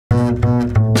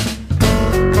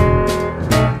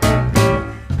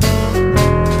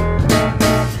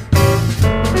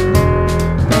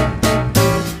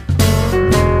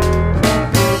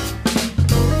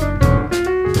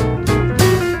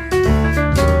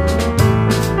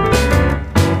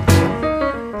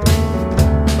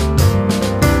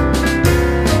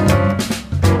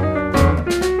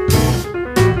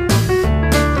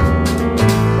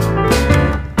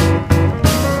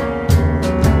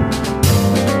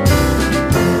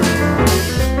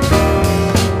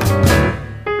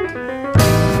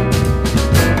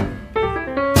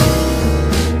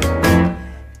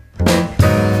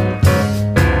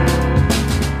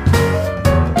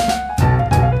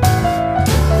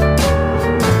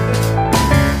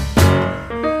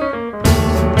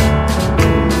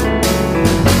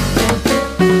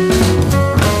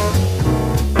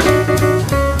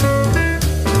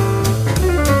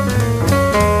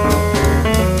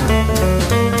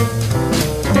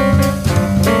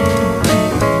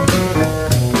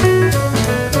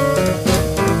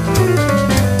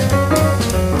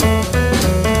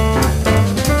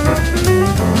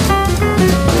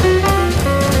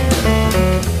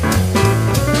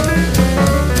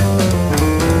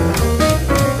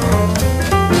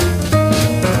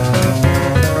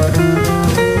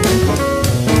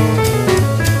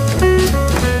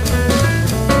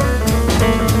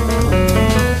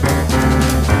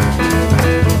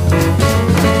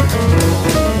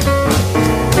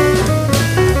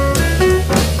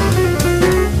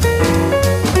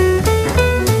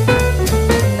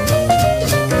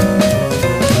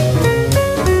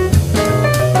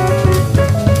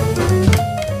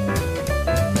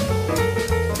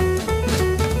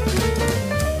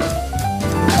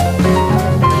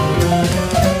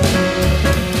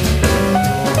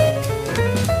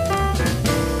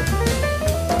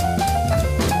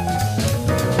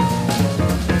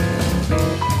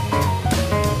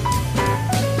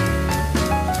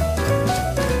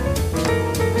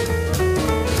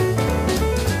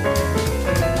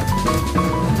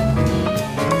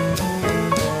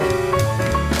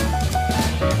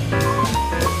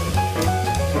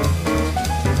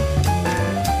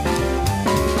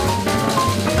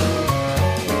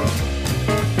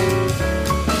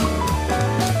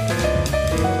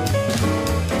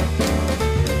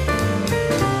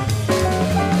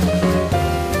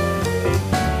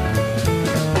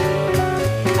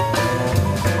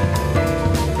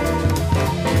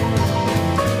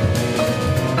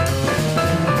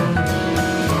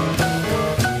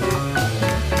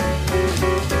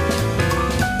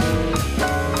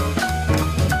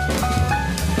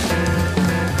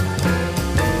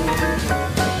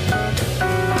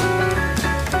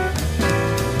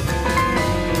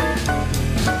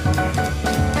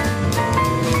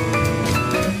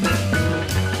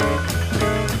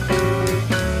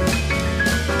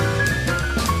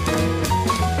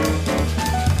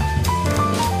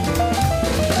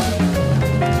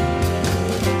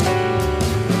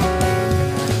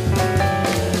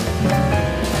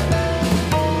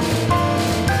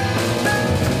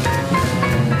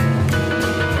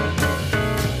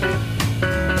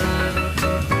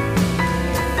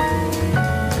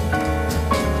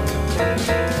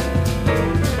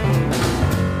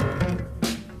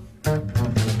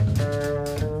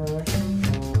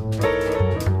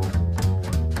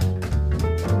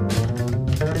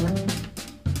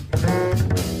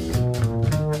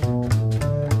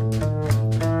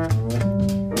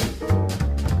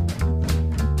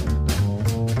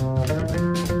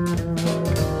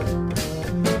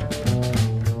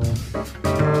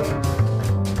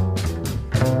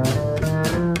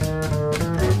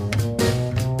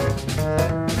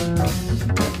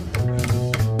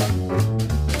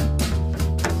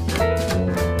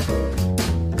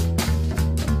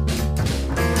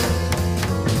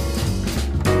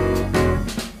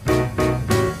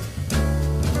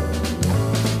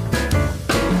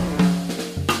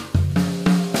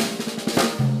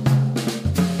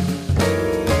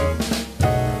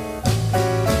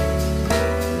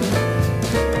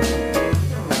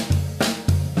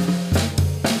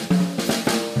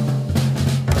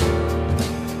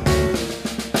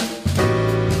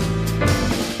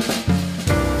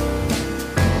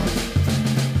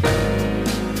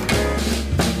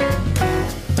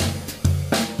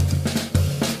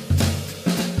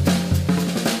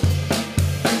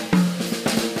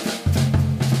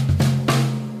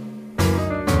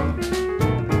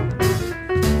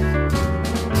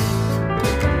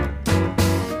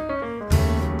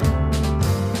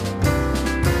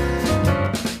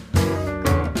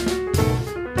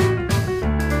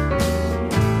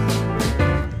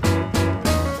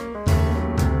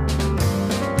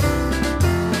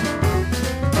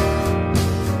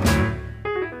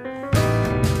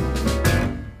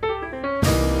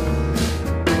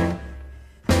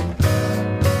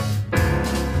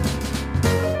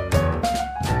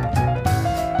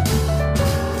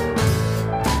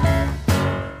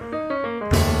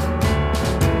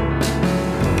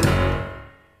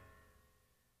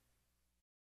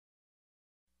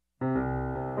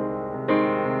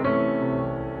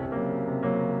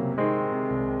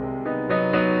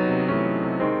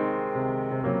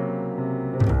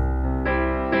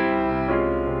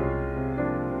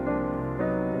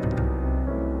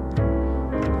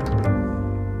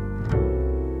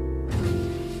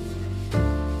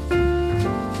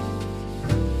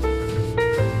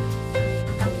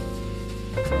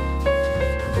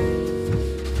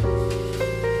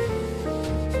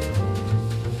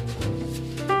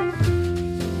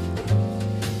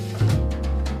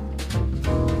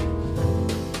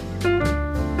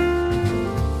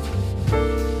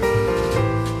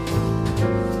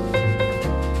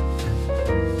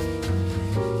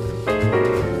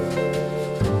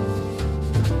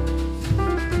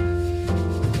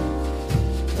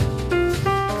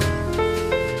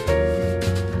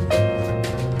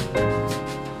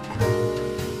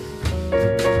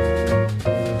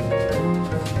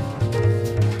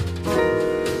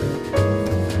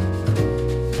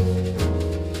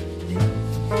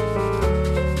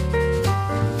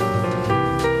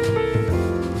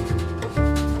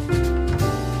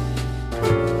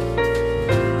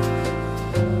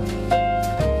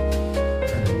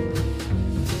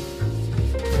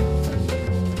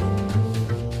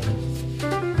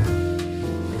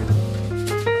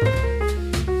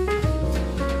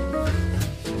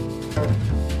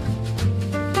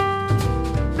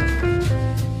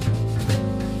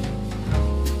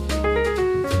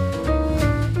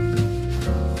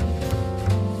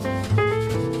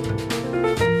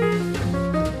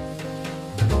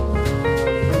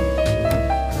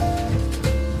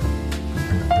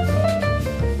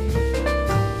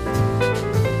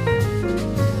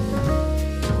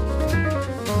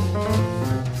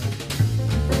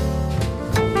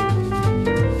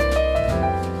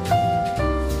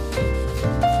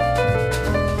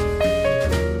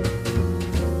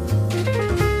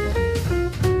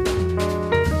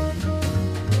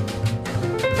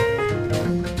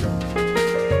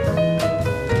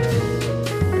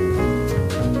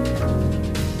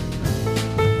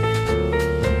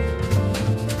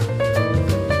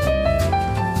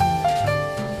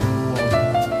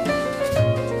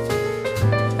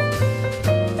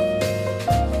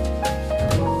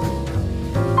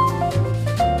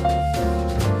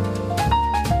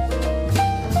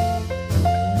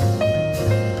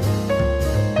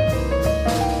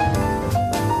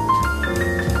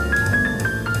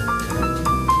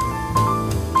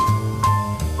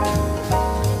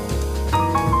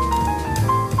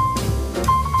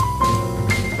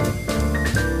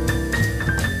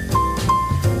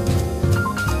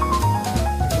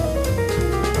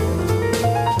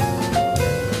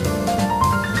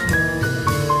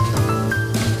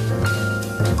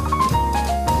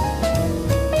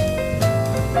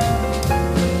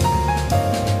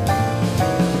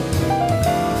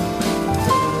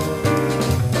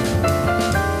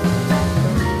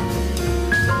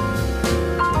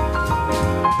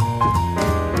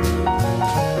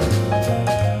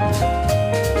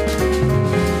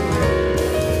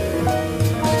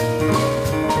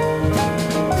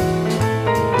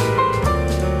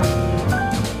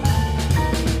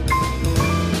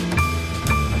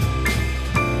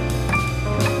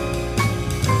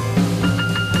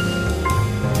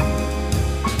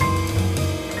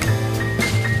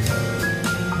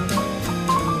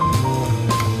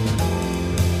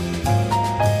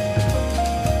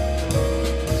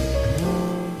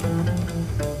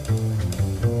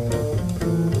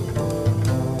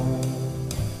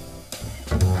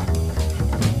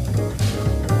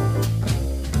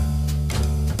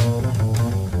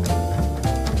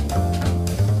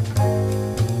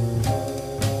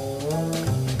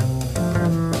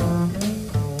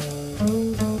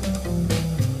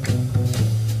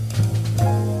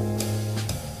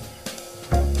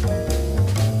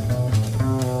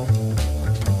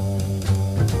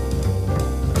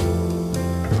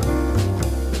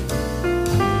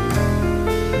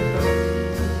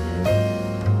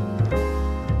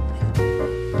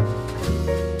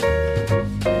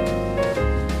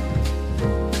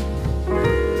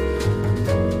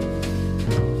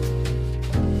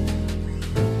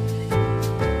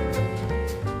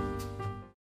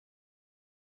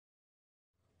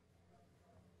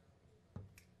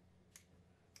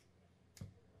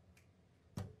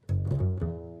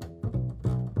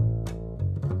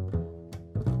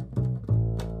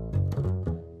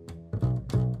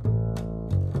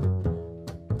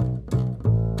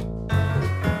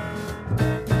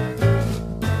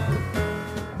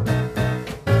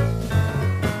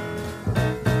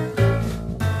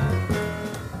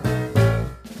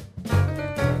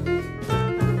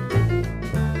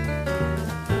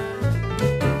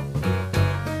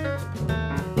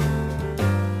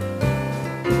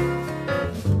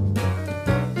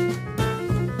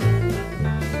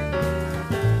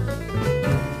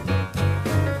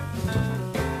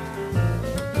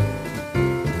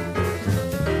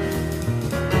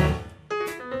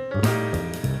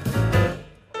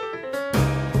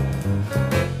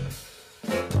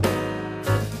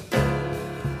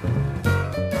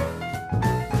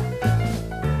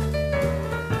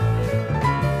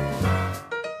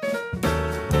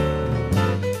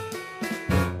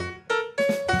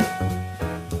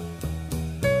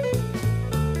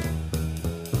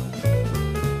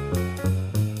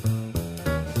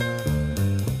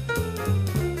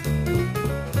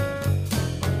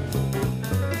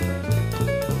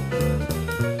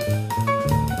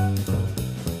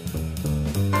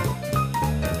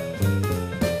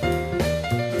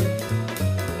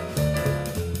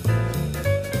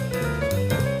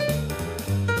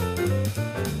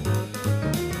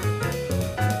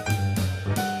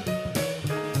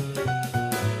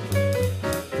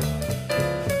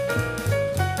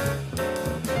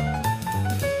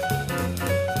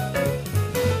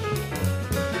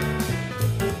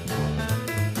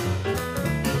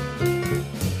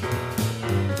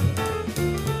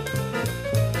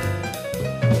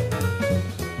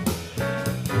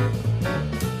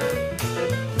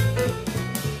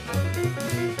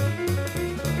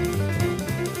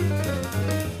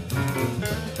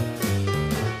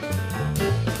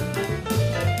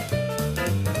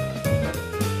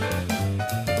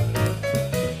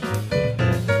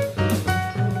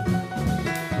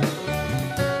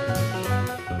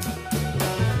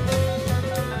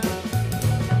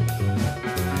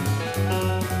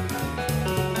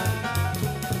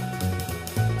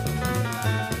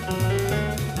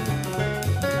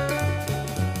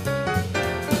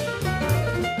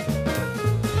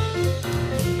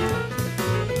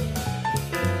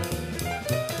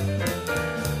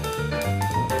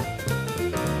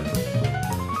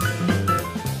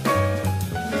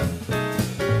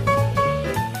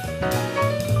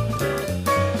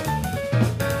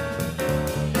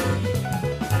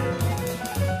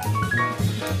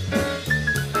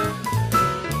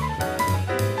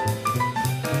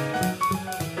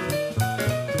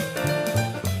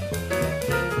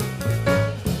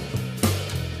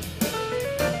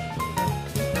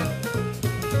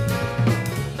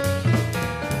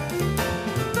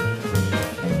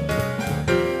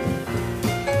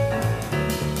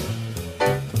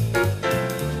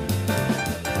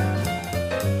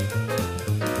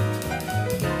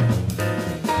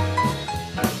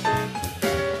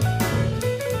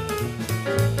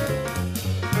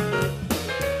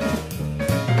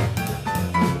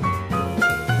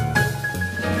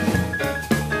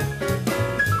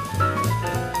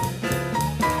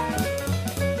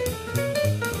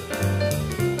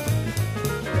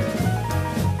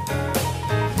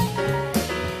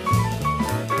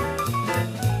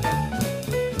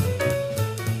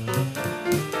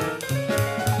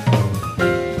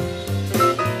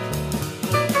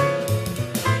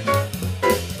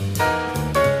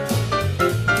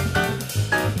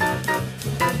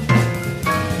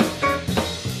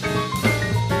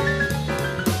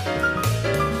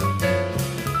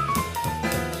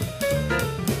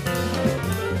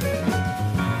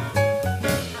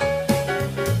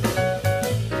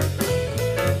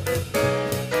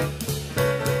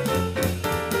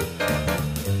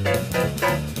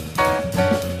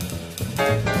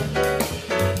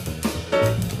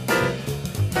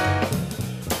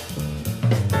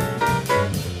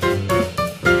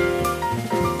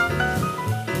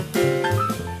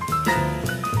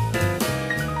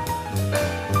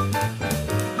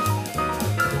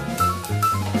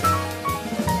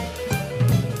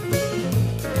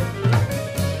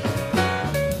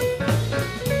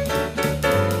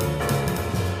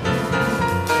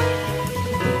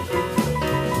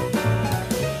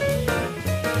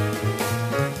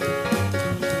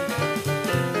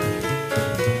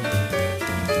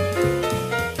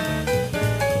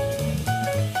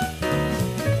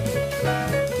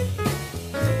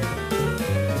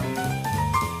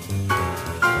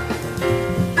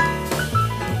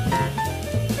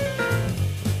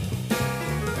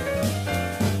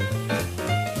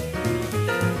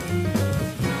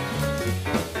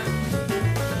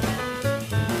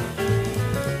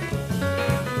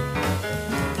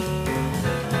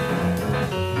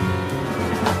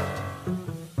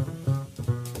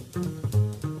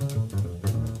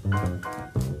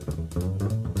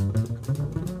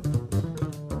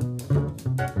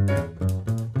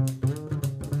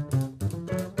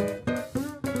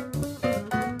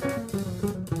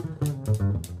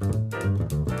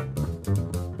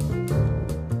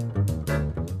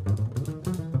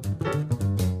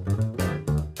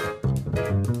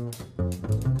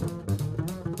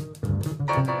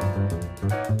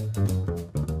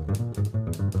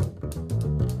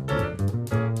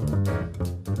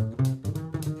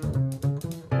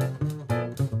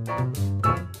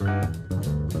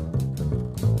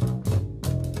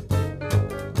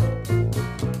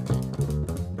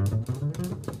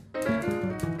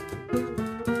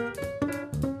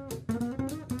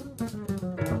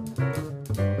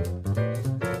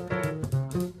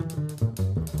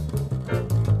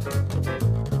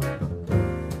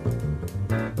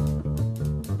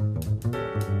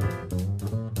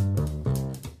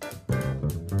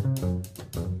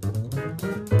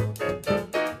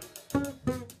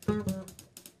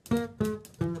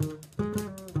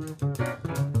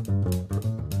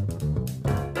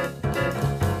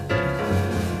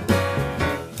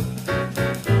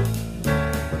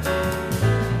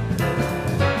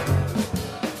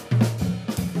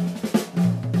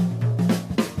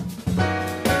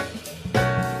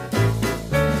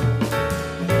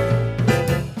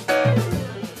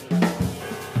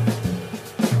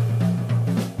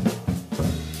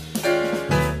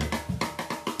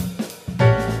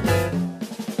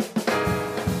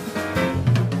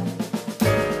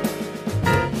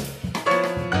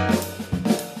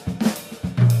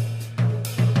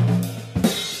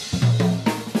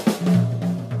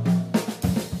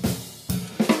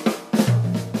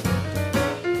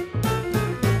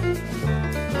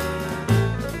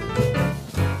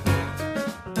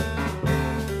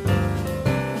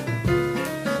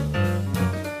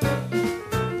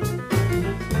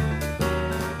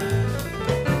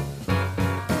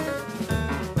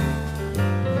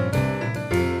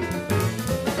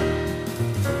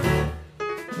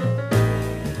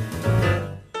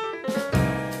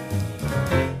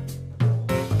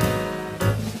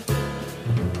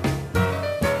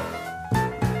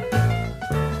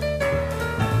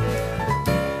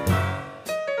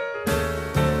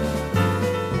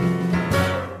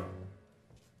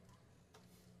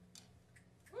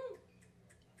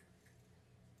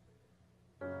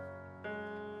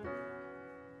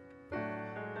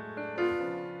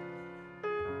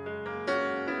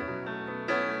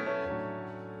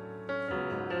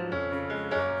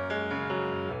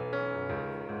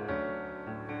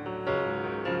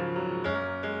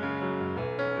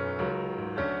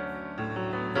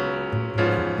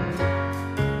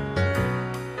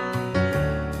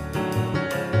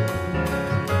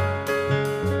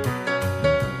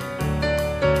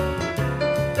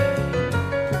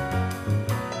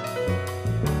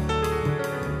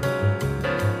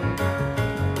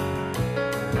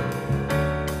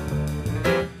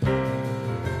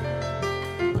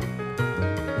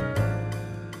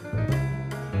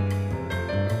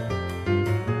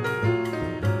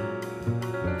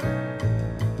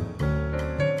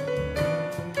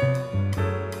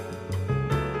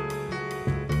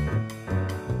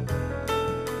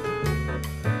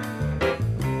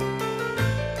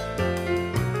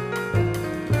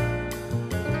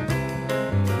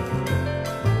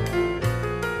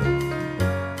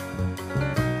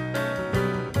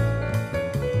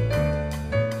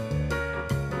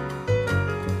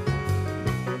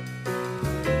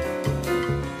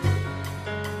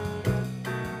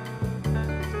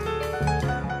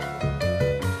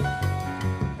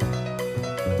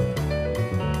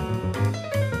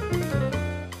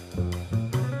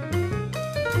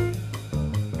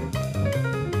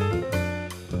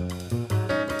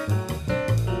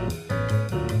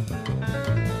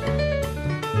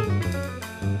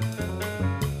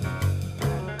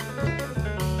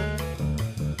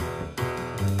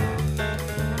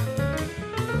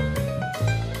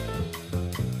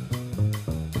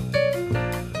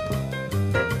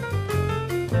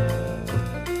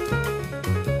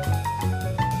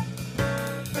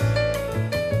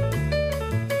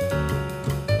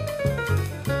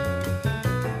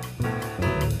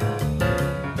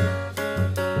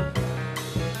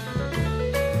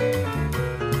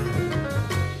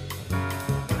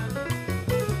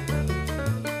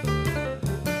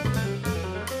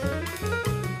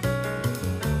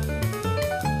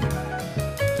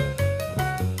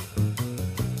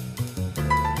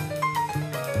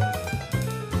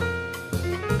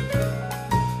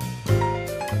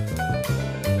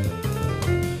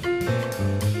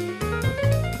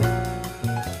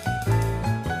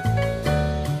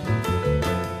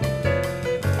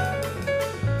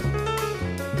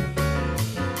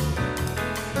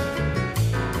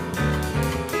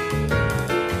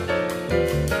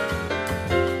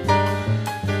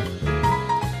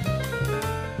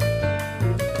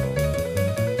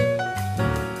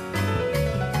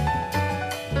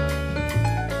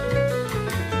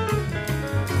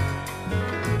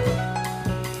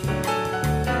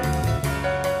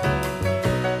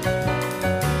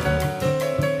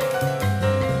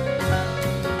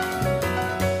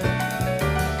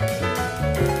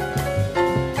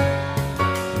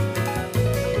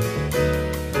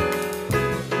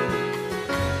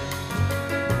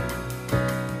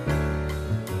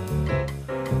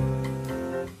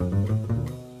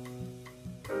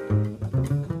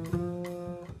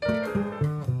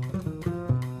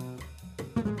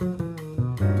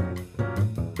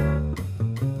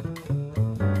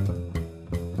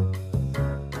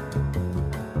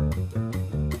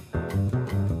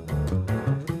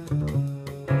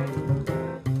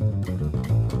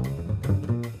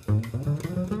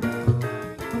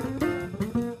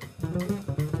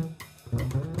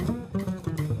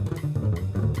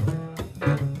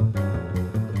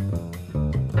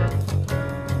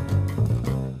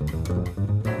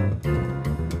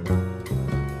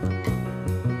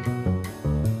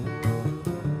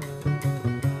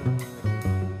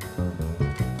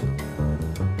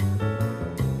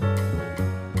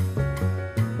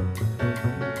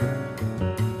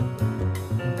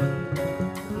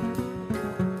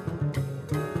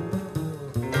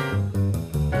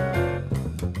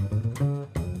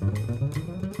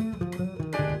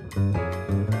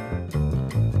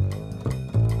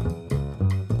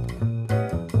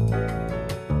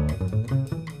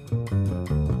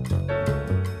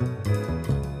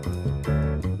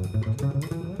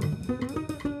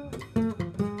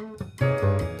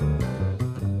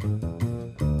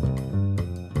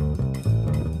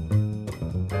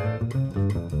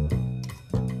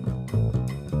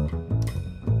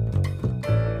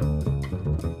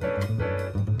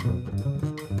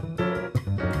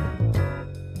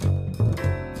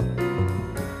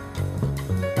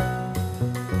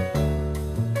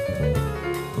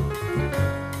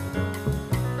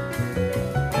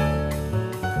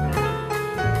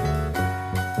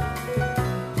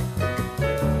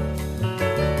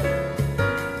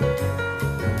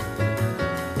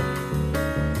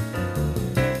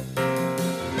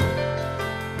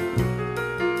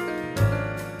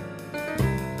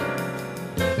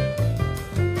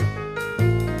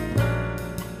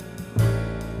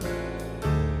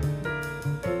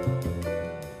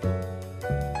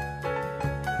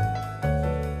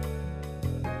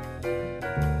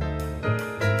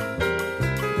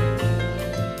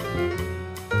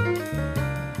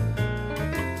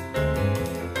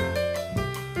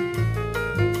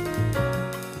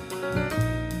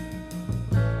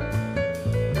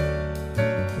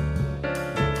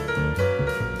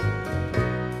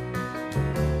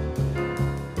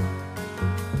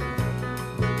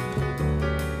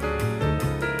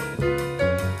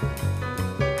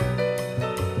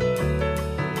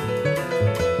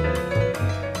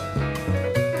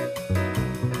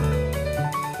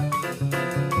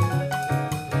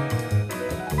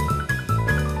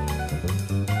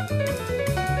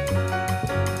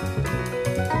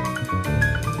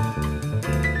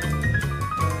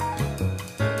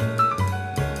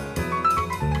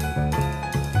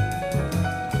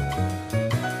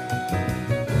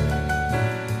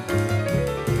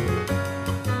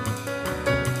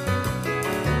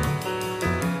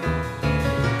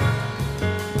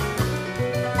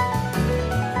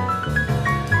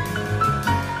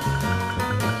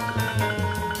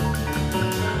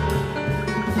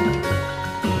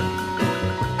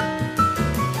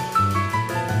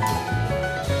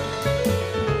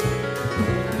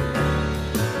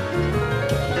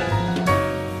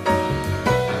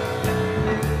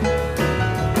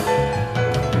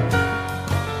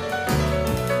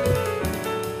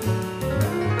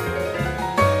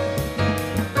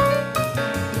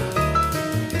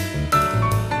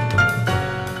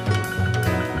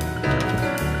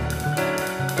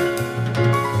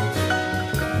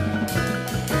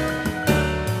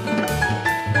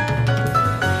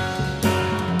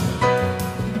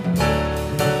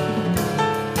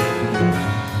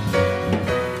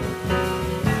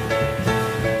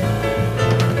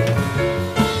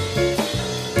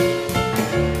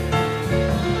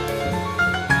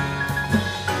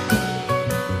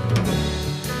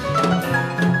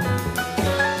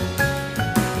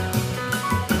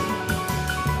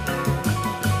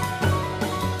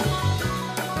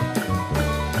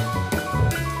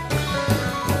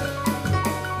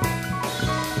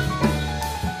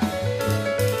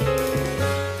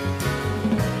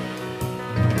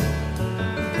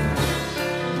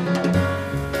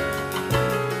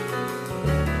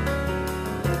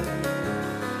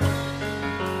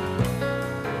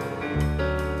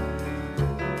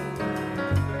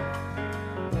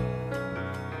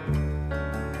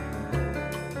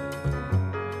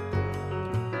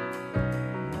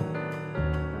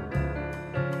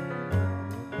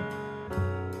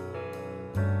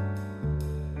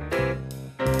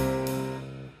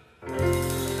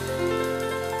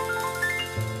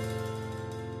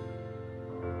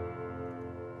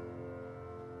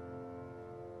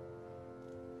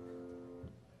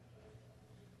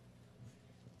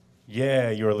Yeah,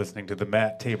 you're listening to the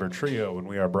Matt Tabor Trio, and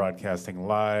we are broadcasting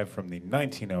live from the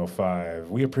 1905.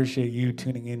 We appreciate you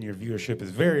tuning in. Your viewership is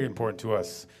very important to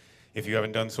us. If you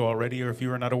haven't done so already, or if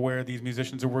you are not aware, these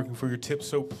musicians are working for your tips,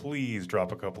 so please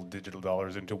drop a couple digital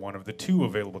dollars into one of the two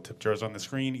available tip jars on the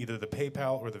screen, either the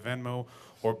PayPal or the Venmo,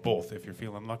 or both if you're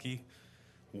feeling lucky.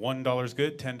 $1 is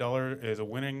good, $10 is a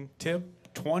winning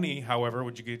tip. 20, however,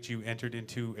 would you get you entered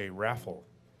into a raffle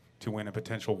to win a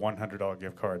potential $100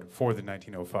 gift card for the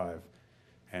 1905.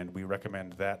 And we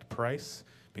recommend that price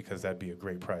because that'd be a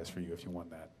great prize for you if you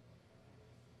won that.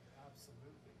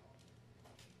 Absolutely.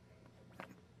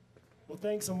 Well,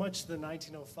 thanks so much to the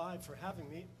 1905 for having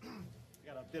me. I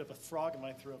got a bit of a frog in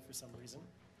my throat for some reason.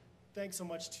 Thanks so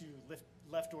much to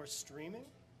Left Door Streaming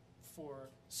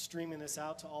for streaming this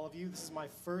out to all of you. This is my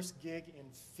first gig in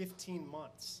 15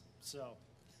 months, so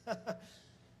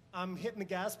I'm hitting the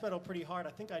gas pedal pretty hard. I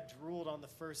think I drooled on the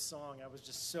first song. I was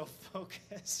just so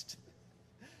focused.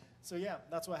 So yeah,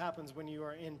 that's what happens when you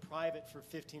are in private for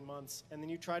 15 months and then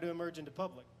you try to emerge into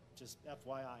public, just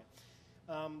FYI.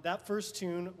 That first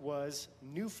tune was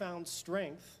Newfound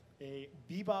Strength, a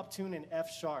bebop tune in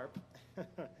F sharp,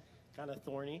 kind of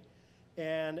thorny.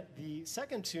 And the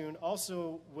second tune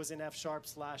also was in F sharp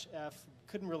 / F,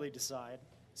 couldn't really decide.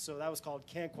 So that was called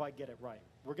Can't Quite Get It Right.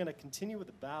 We're gonna continue with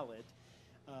the ballad.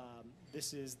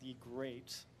 This is the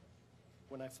great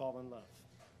When I Fall in Love.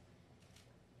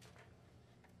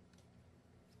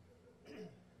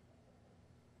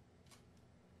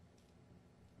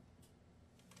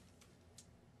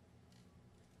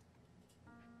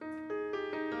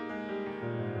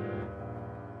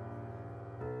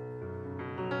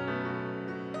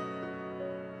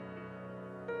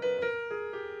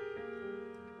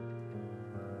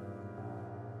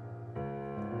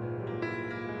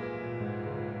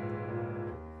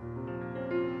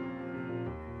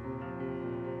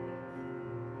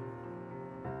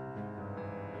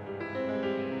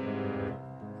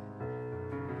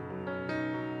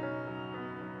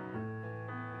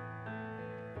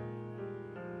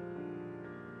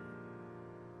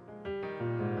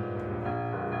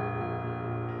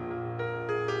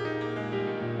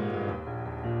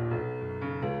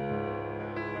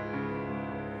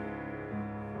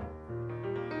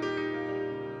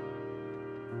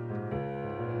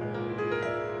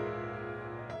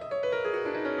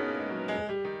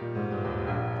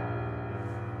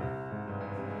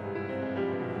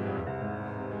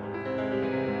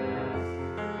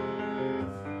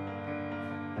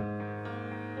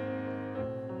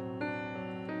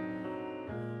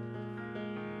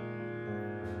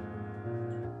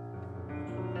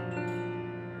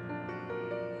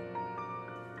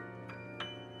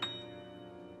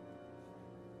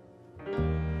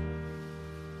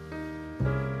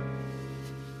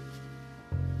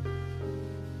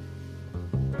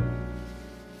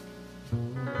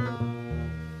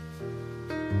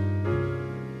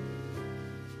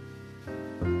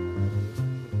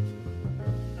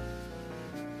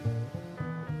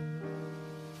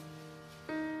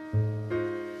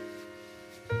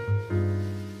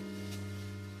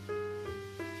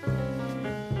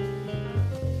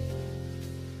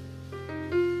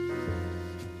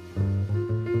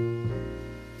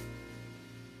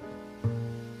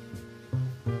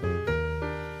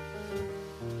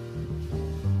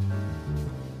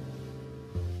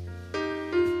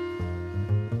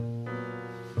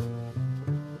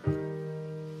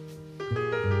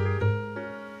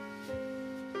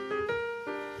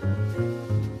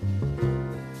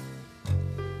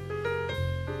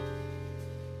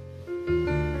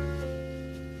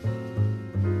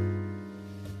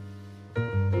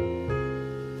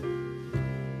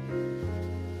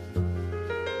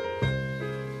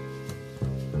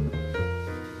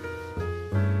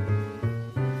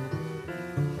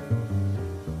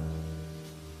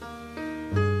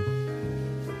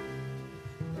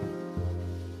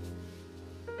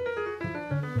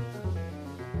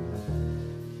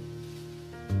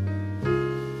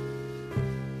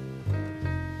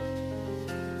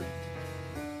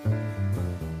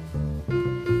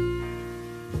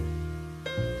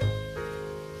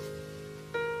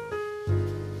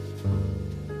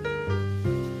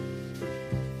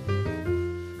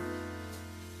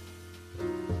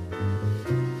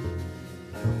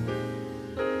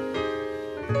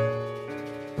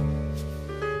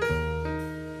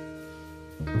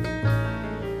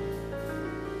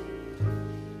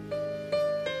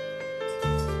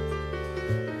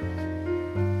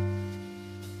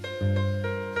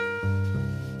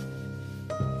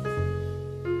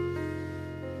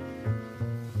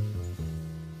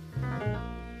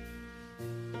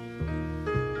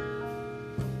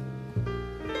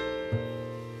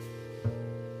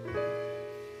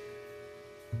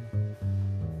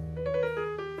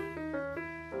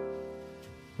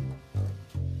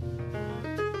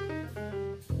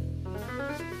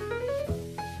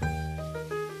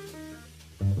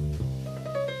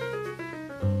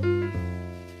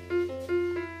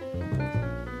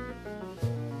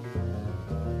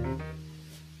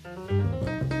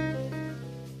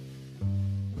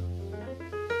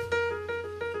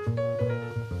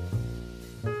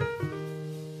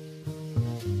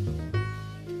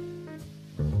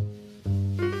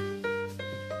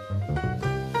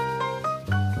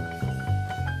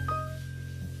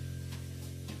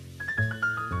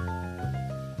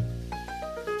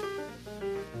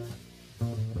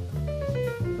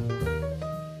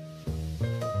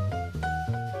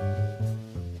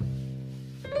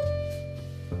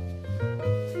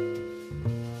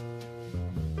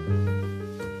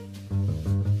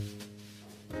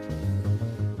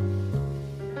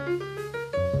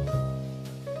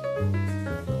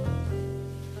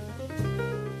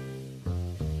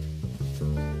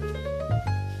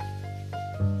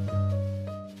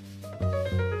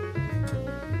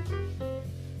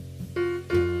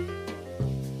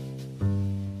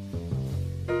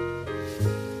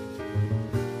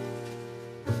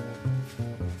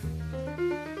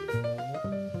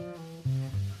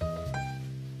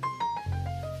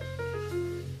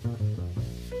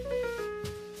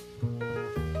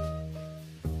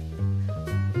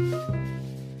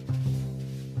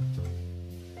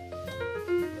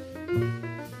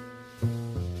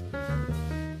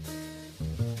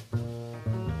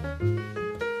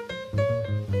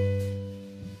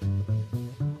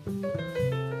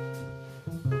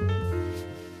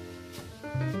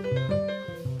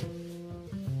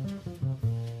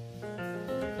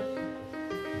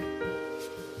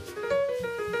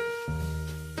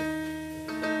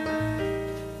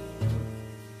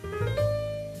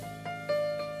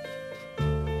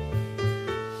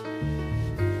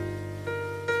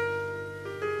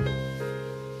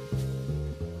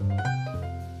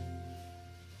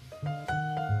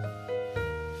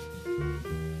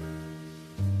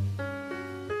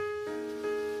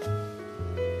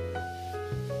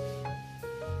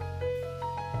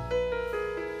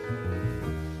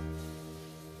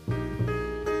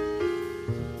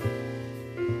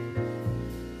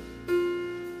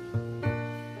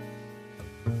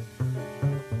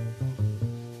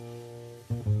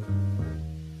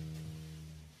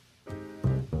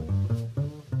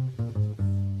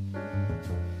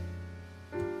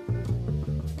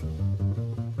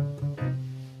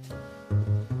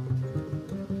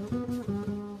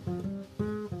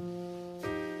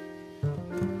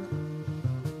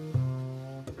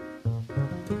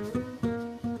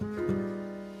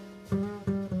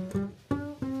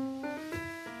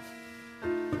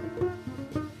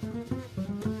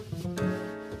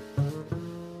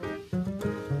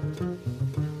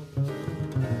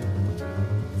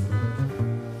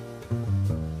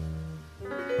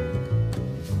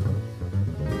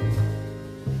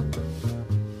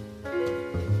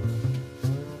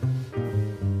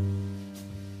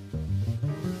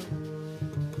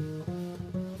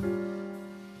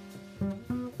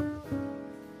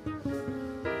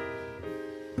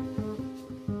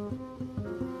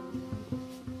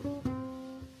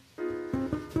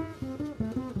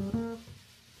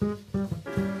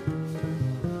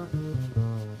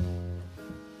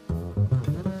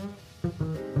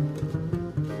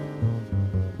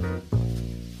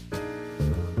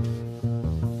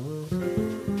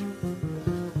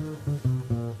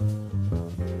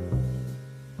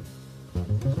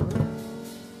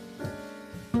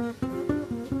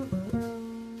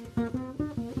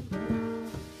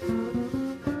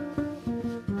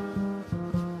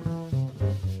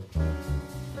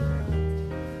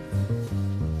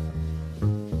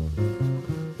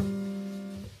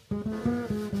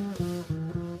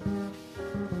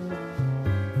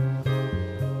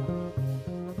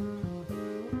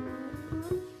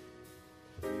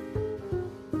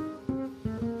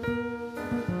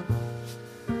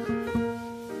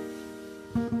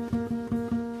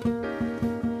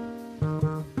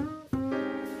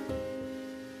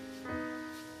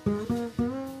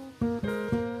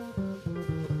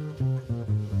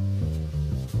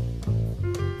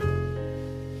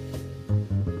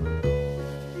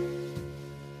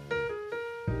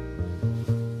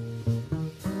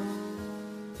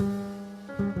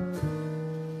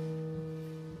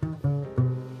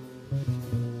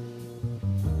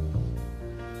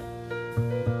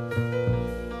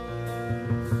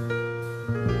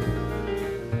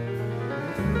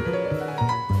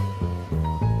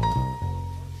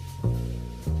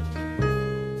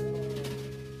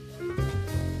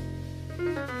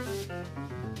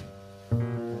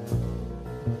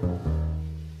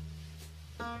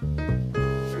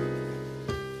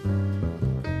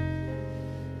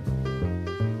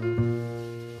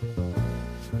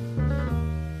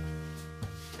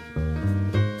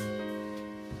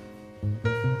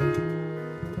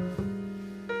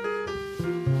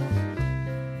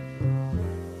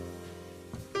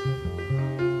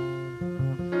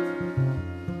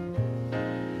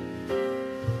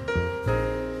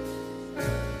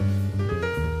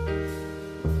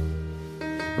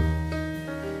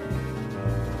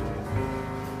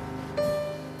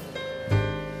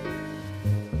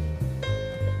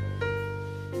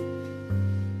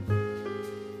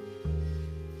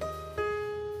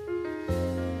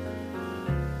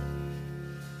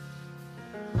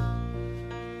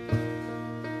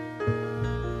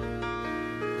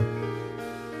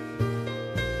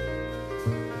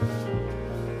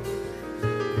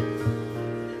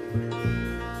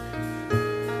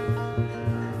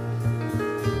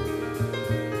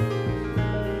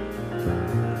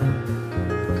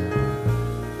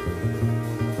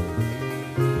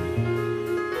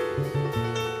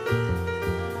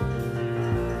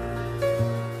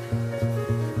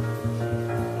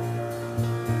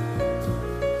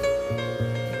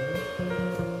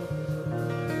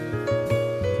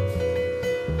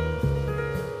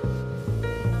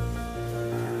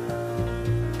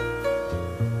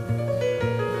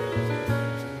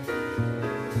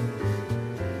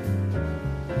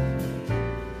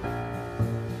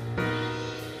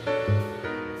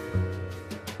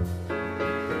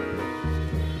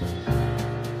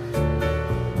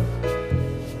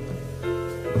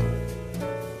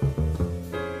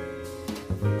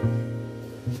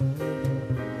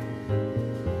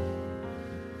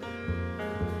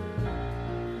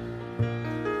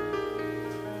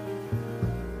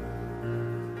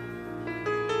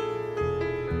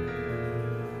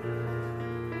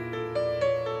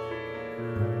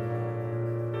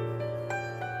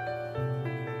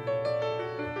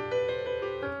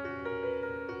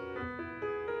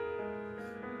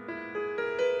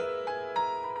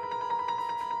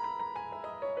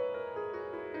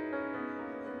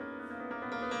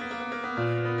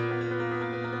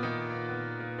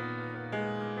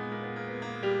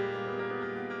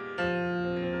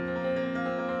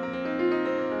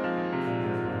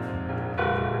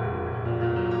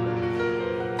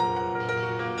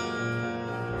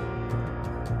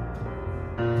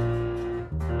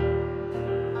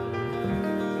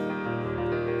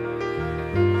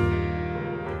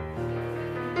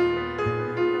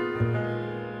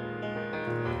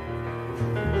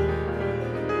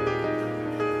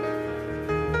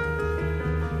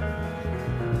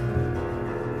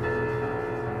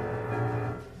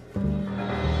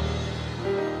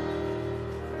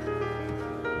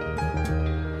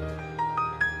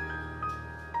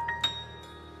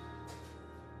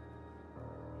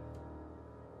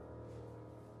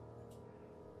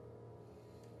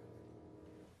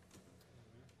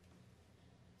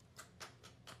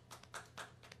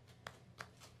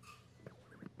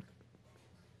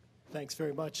 Thanks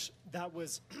very much. That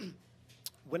was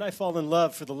When I Fall in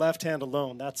Love for the Left Hand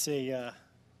Alone. That's a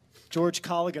George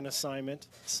Colligan assignment,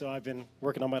 so I've been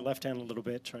working on my left hand a little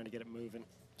bit, trying to get it moving.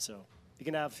 So you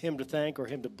can have him to thank or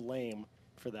him to blame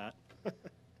for that.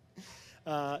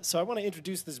 So I want to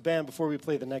introduce this band before we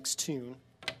play the next tune.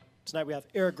 Tonight we have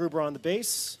Eric Gruber on the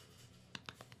bass.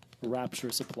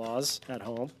 Rapturous applause at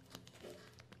home.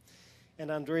 And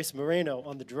Andres Moreno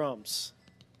on the drums.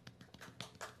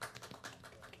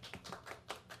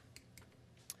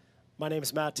 My name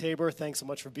is Matt Tabor. Thanks so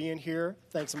much for being here.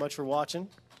 Thanks so much for watching.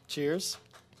 Cheers.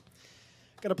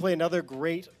 I'm going to play another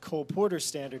great Cole Porter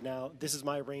standard now. This is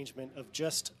my arrangement of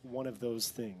Just One of Those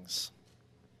Things.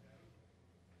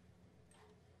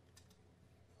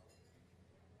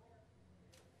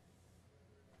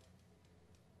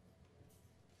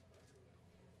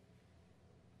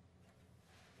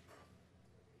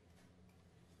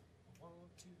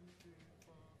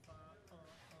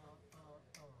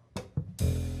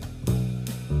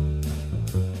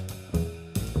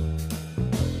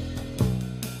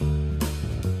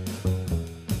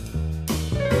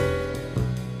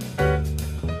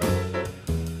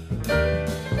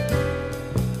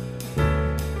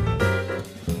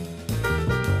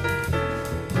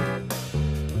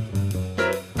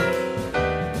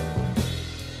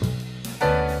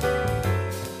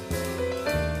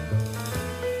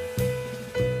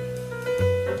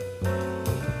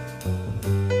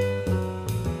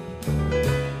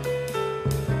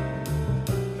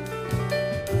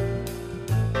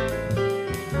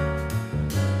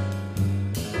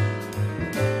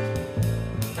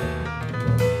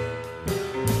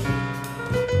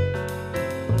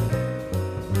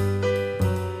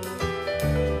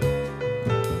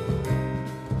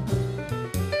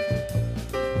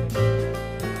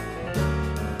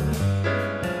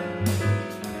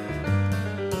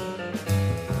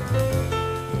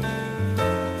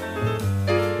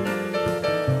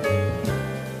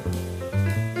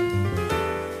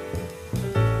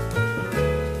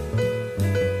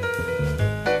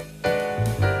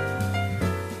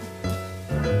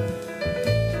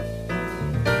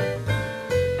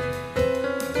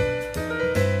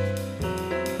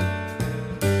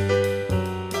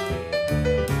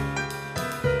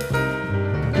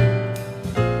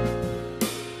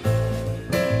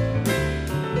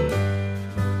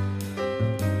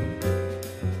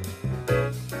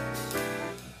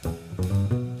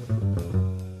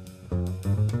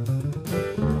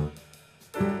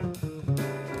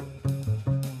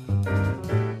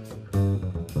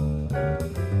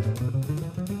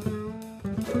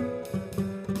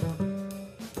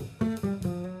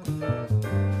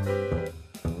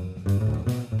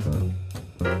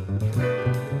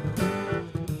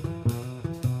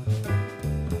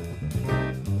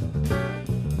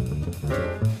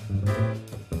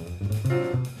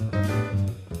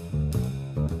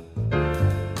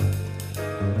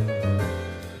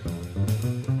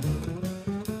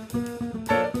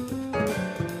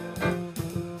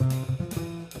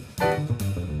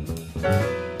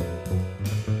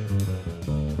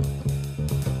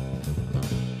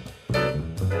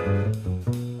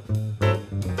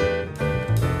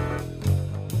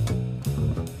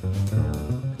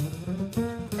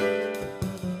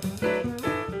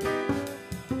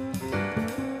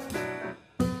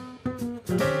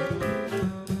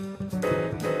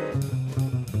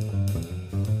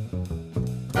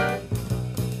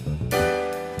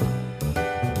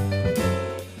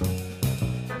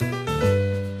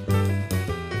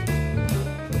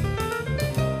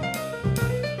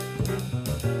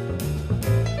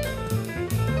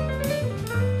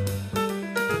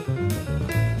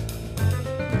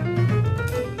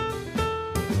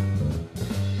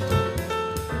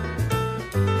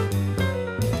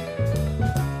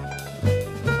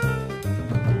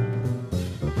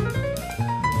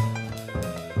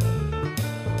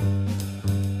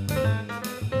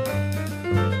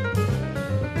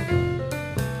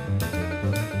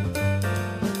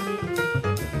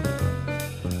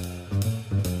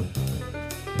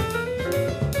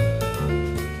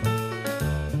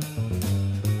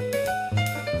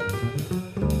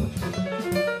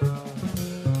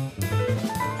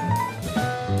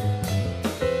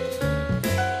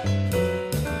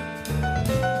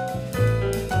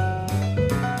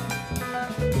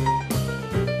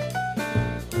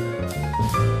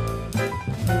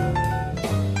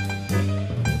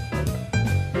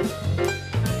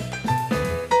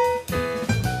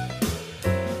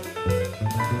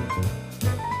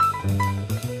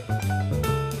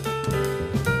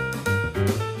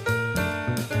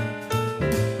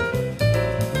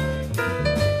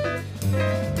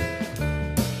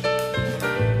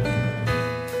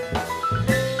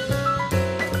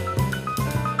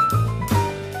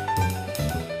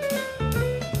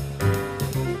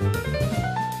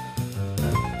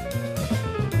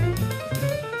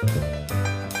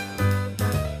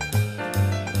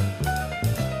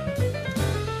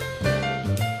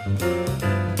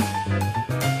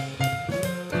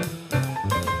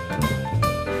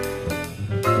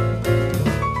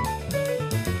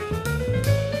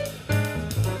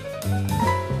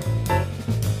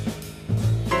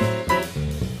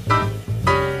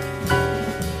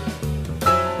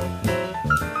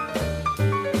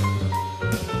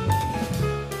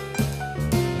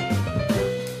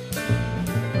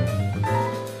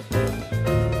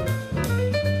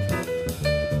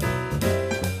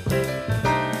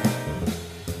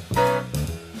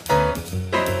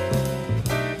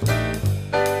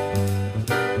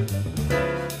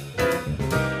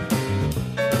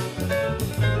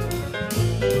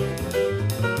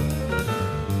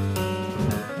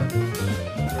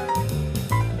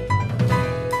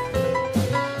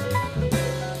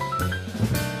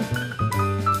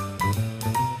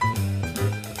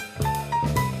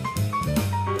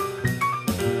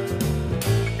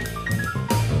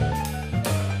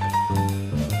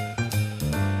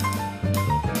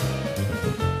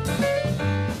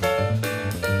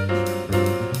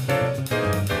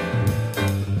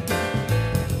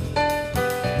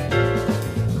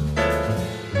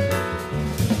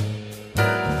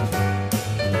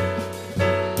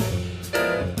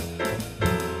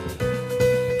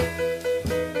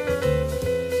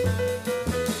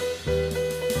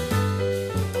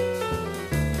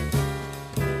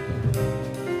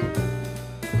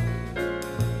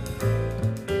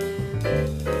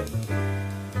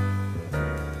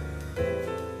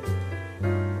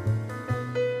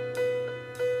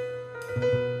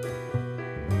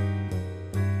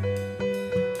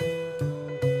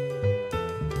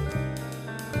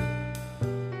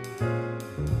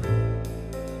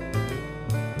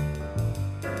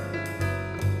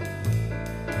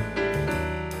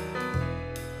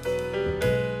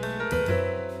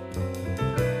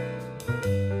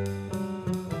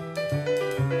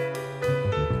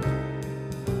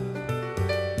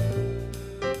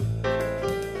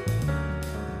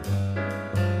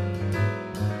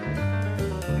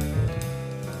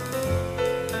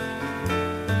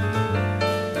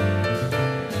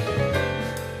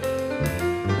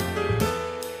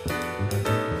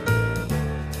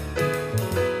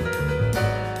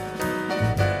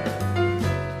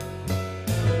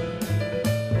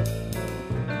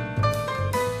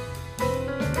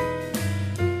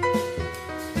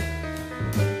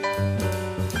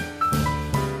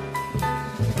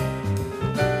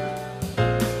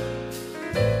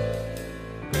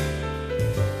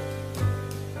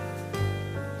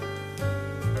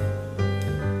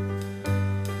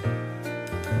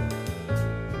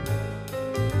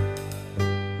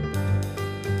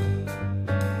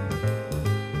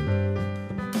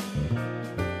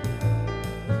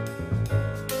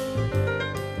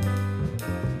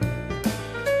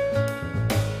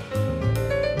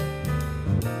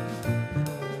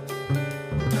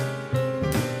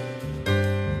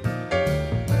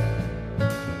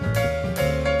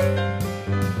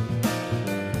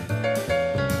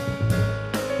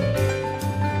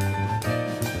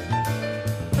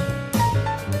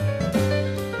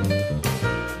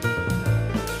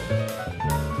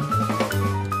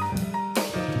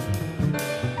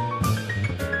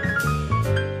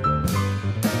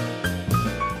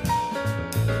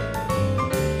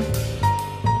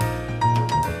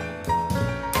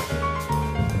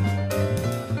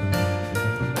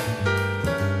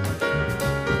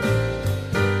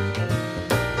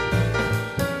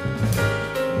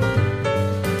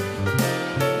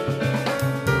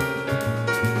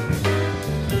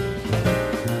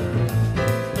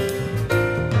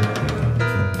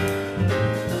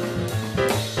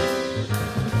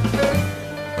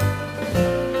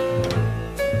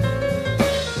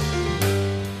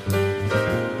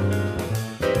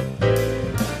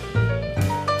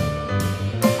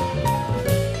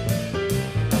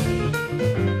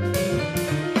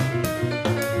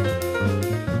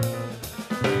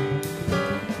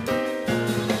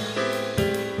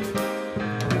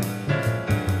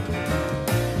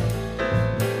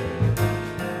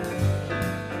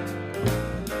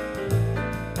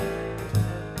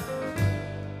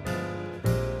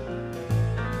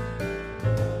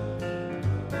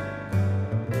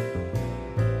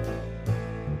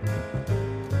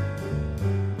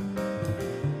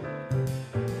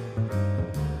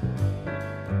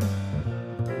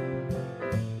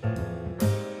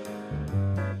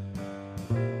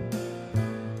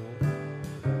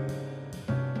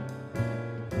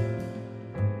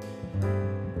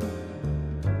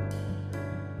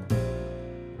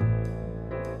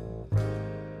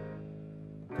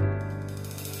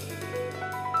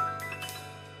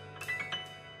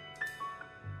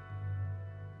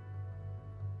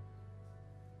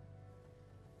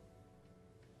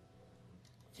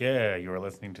 Yeah, you are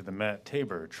listening to the Matt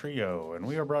Tabor Trio, and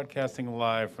we are broadcasting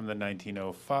live from the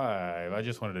 1905. I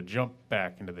just wanted to jump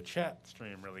back into the chat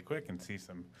stream really quick and see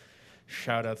some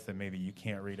shout-outs that maybe you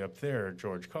can't read up there.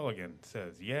 George Culligan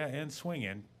says, yeah, and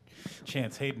swinging.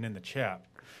 Chance Hayden in the chat,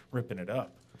 ripping it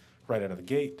up right out of the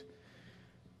gate.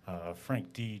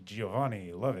 Frank D.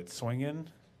 Giovanni, love it, swinging.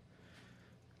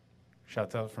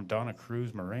 Shouts out from Donna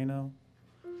Cruz Moreno.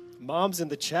 Mom's in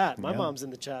the chat. My Yeah. mom's in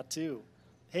the chat, too.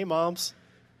 Hey, moms.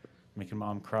 Making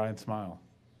mom cry and smile.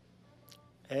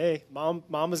 Hey,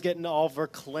 mom is getting all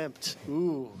verklempt.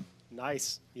 Ooh,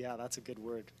 nice. Yeah, that's a good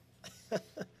word.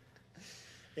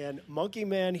 And Monkey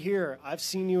Man here, I've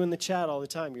seen you in the chat all the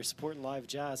time. You're supporting live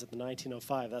jazz at the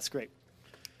 1905. That's great.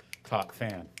 Top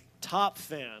fan. Top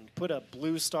fan. Put a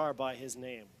blue star by his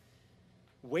name.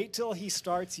 Wait till he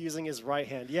starts using his right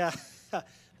hand. Yeah,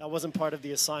 that wasn't part of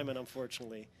the assignment,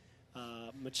 unfortunately.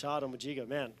 Machado Majiga,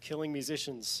 man, killing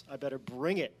musicians. I better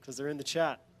bring it because they're in the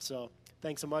chat. So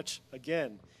thanks so much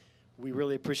again. We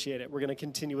really appreciate it. We're going to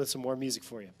continue with some more music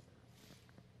for you.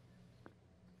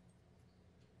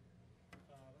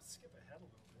 Let's skip ahead a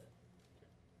little bit.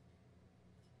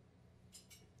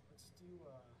 Let's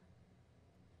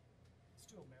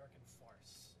do American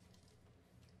Farce.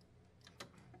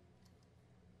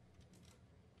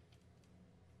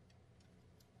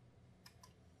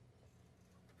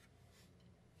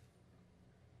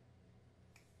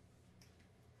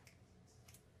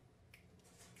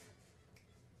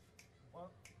 One,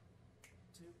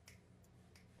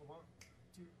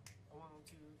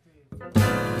 two, three, four.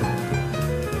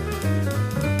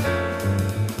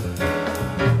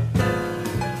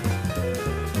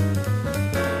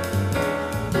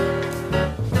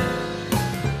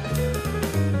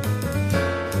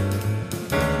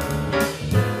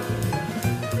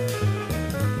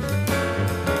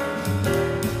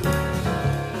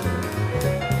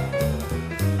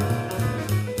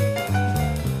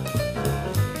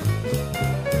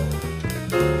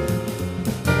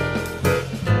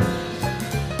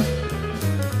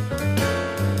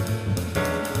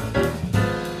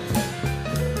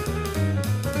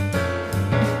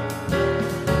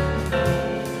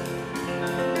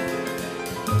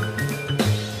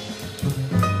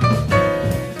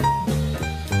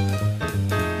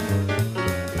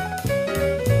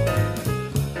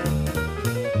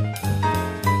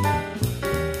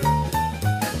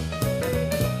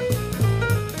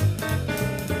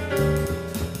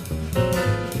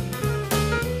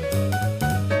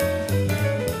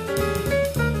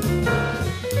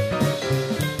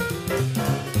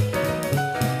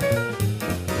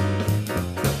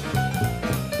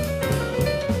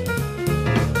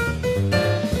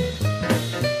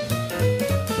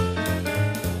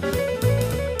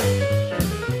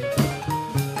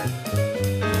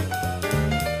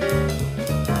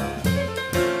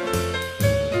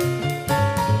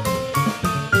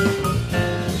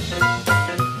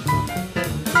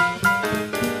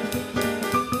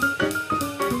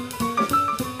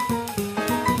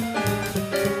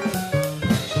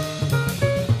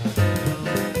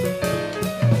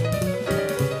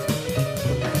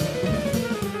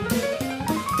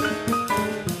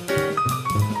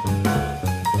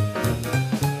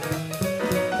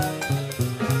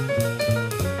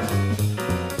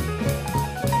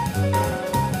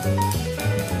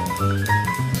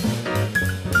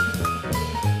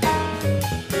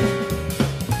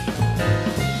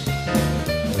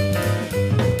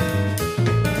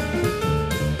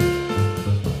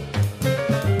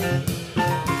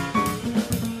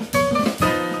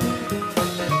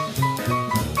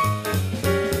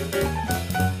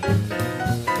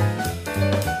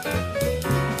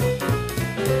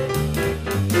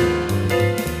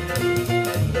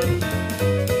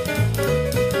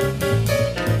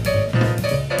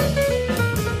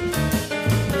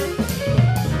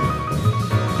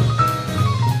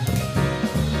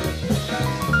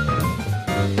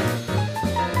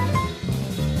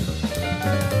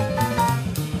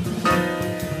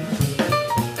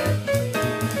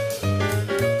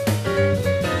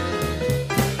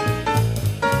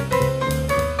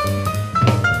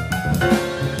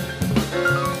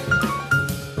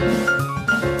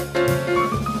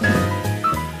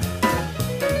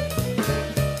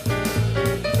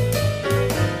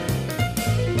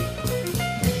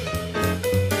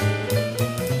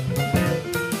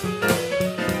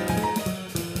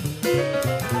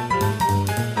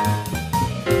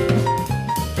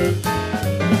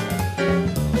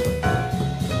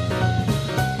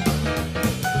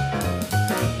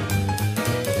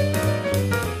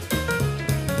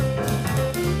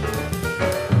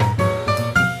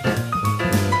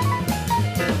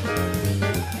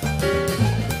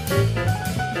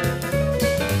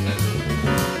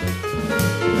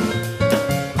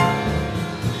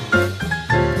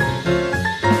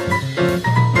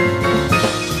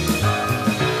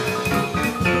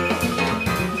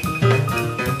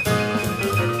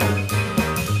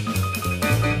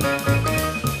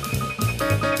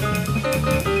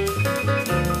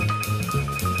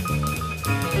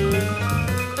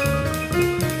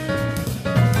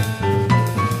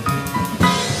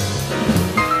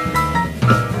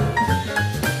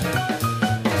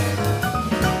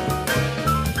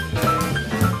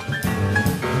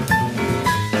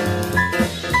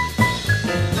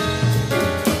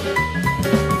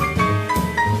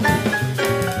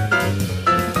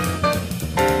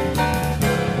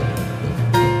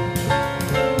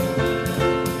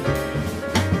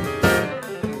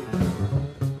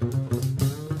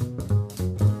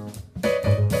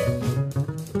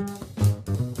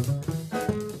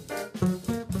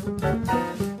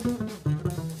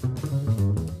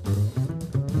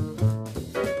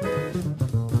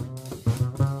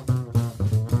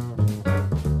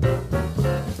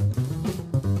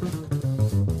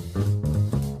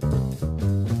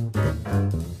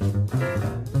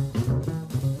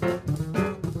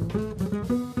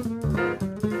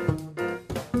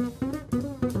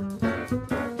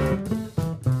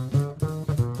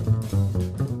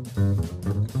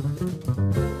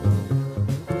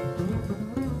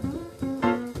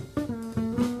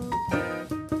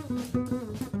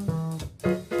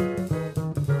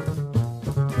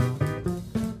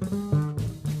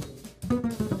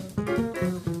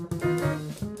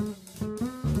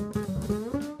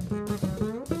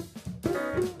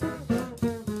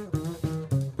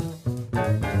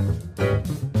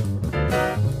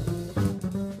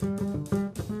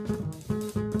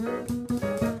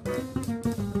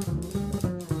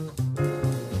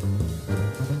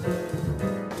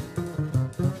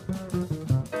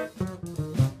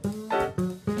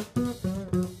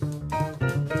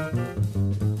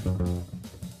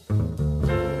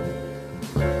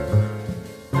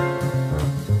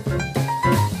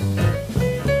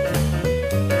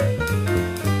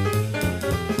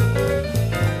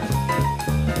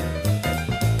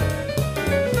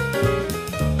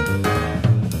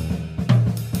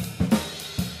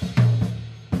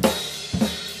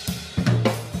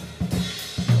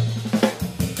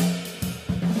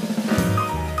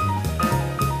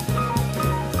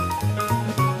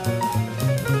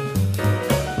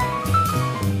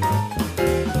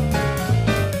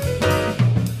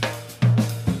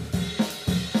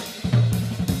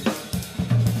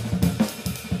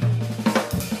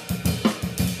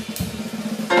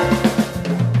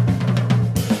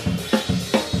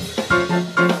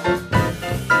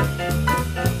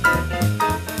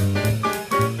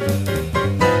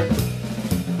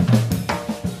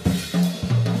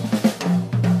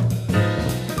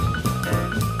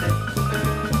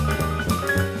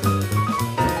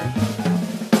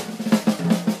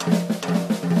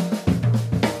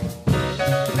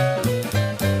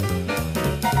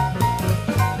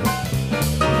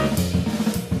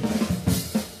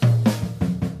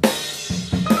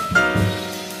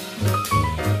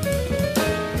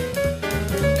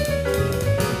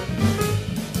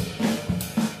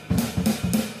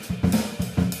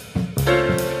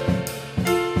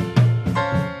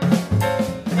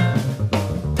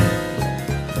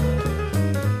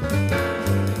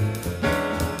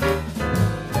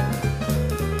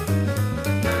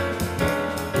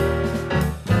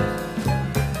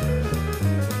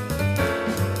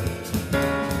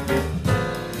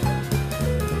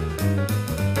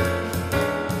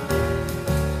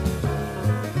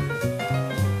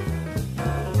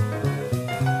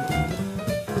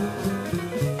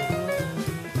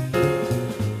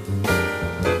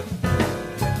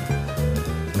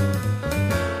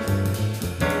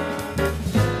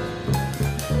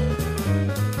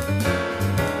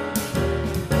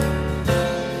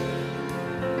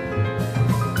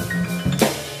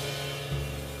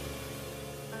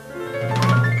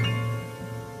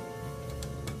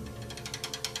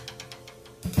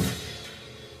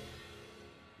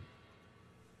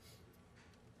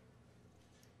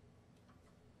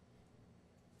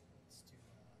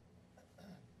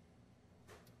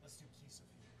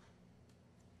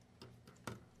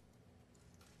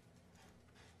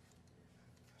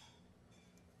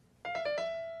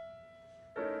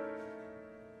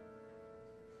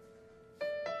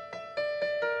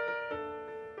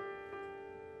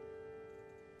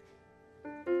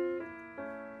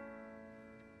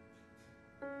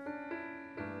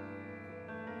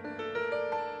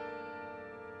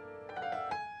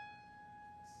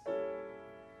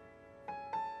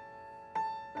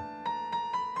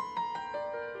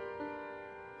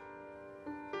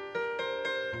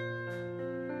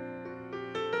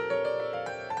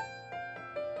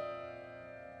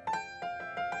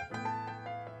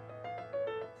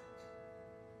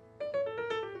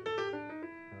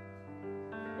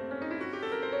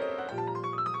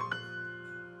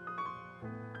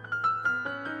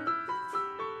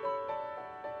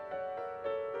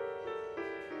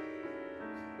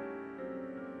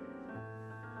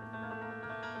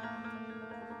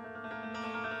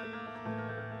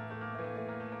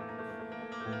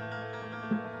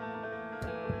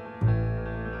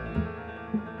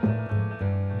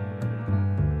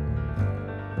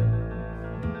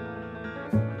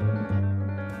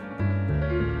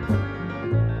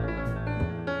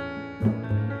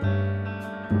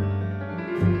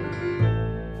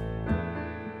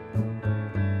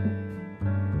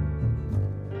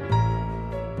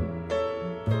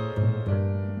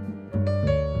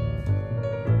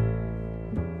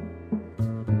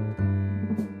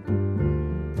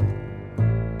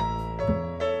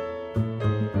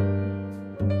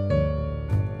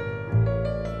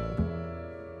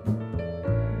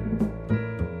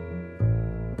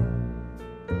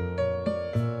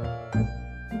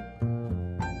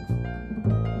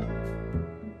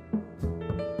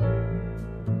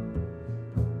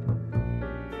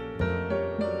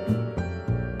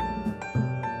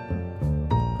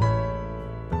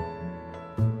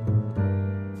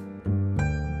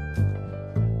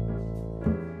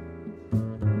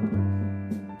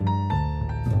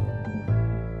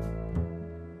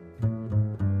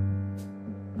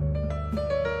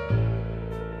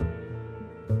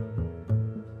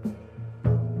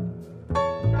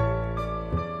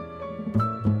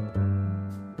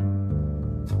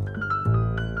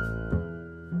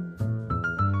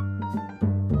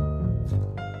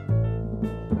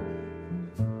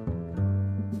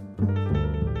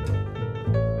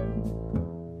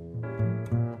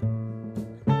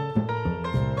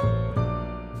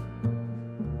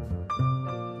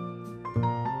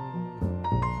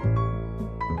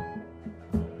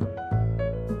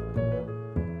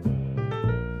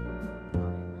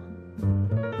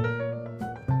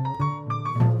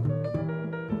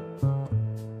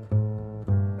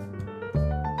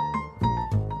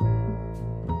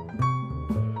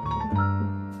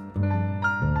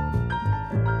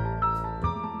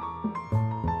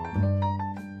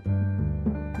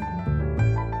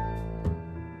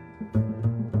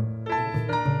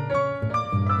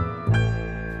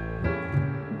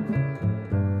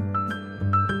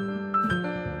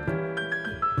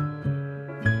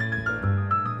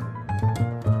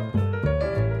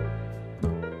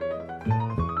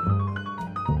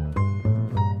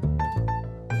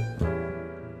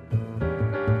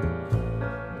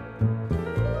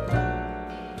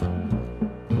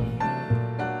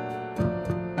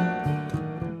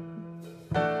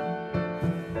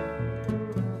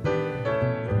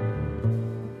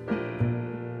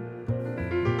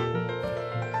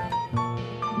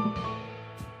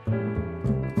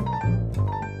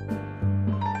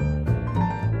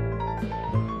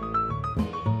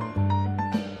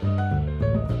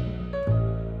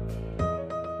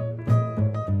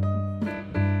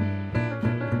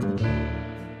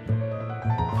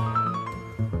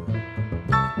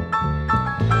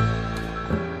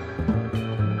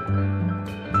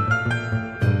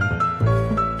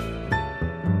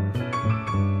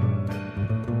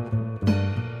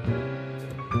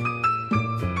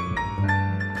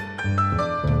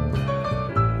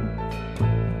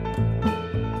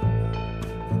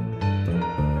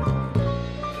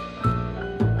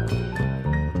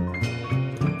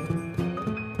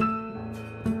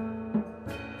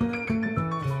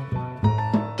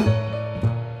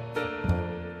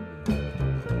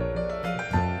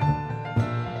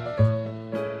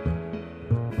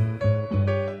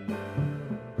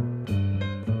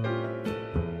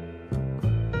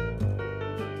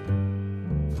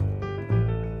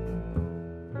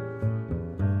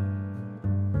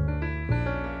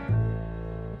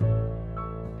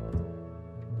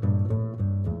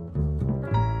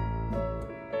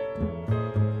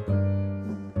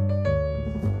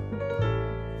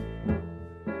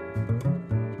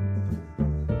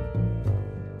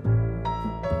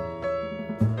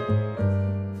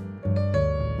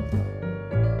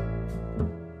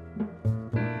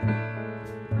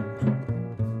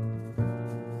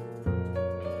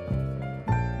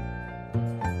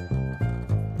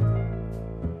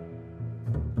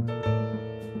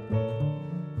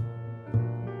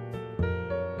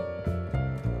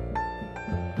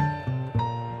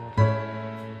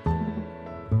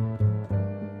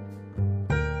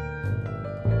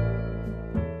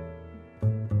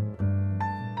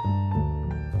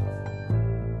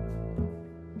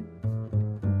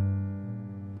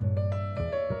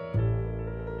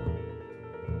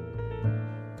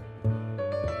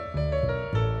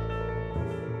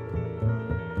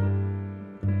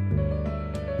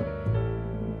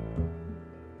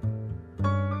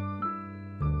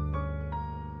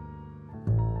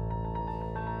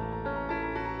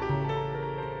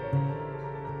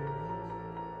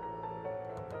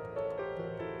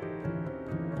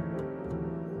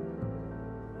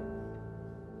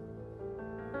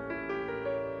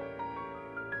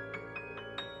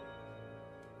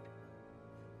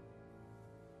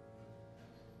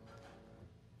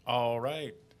 All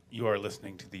right. You are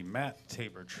listening to the Matt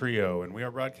Tabor Trio, and we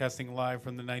are broadcasting live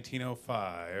from the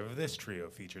 1905. This trio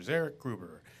features Eric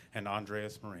Gruber and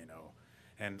Andres Moreno.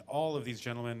 And all of these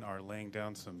gentlemen are laying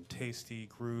down some tasty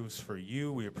grooves for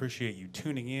you. We appreciate you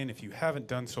tuning in. If you haven't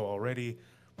done so already,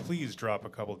 please drop a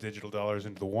couple digital dollars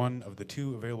into one of the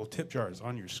two available tip jars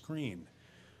on your screen.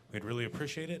 We'd really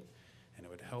appreciate it, and it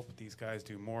would help these guys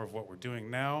do more of what we're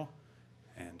doing now,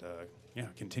 and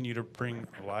continue to bring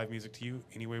live music to you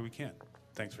any way we can.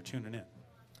 Thanks for tuning in.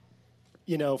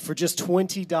 You know, for just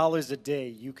 $20 a day,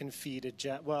 you can feed a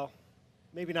jazz. Well,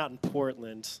 maybe not in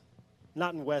Portland,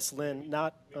 not in West Lynn,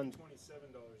 not on.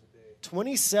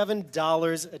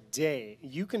 $27 a day.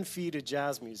 You can feed a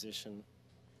jazz musician.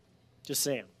 Just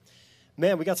saying.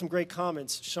 Man, we got some great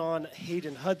comments. Sean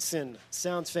Hayden Hudson,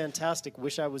 sounds fantastic.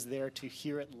 Wish I was there to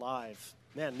hear it live.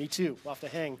 Man, me too. We'll have to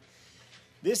hang.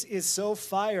 This is so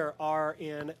fire,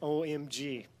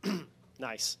 RNOMG.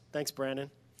 Nice. Thanks, Brandon.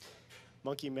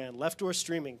 Monkey Man, Left Door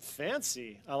Streaming.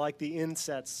 Fancy. I like the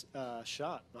insets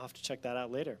shot. I'll have to check that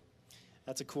out later.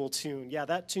 That's a cool tune. Yeah,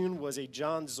 that tune was a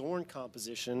John Zorn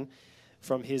composition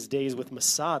from his days with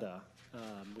Masada,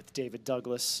 with Dave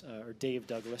Douglas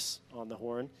on the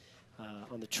horn,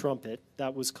 on the trumpet.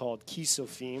 That was called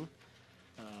Kisopheme.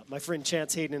 My friend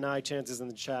Chance Hayden and I, Chance is in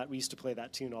the chat, we used to play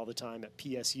that tune all the time at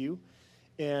PSU.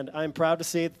 And I'm proud to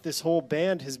say that this whole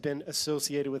band has been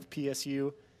associated with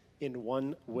PSU in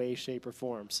one way, shape, or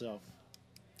form. So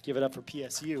give it up for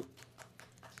PSU.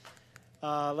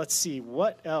 Let's see,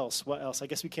 what else? I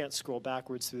guess we can't scroll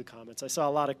backwards through the comments. I saw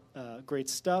a lot of great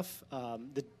stuff.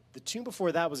 The tune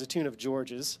before that was a tune of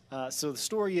George's. So the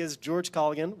story is George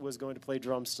Colligan was going to play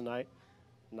drums tonight,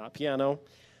 not piano.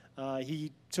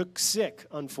 He took sick,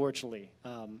 unfortunately.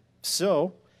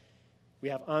 So we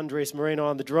have Andres Moreno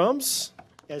on the drums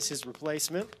as his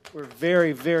replacement. We're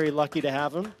very, very lucky to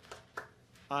have him.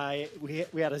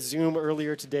 We had a Zoom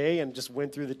earlier today and just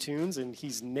went through the tunes, and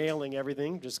he's nailing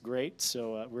everything, just great.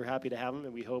 So we're happy to have him,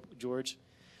 and we hope, George,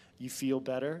 you feel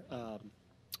better.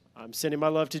 I'm sending my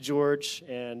love to George,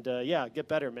 and get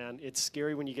better, man. It's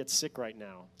scary when you get sick right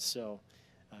now, so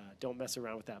don't mess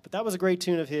around with that. But that was a great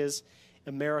tune of his,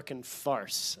 American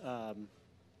Farce.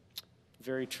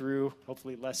 Very true,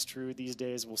 hopefully less true these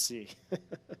days, we'll see.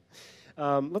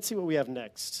 Let's see what we have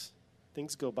next.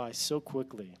 Things go by so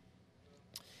quickly.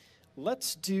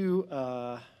 Let's do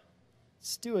a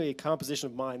composition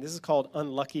of mine. This is called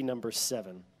Unlucky Number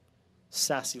 7,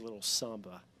 sassy little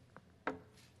samba. Oh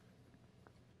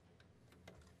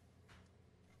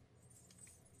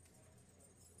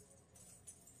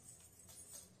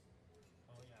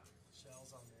yeah,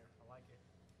 shells on there. I like it.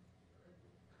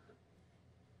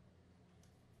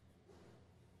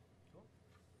 Cool.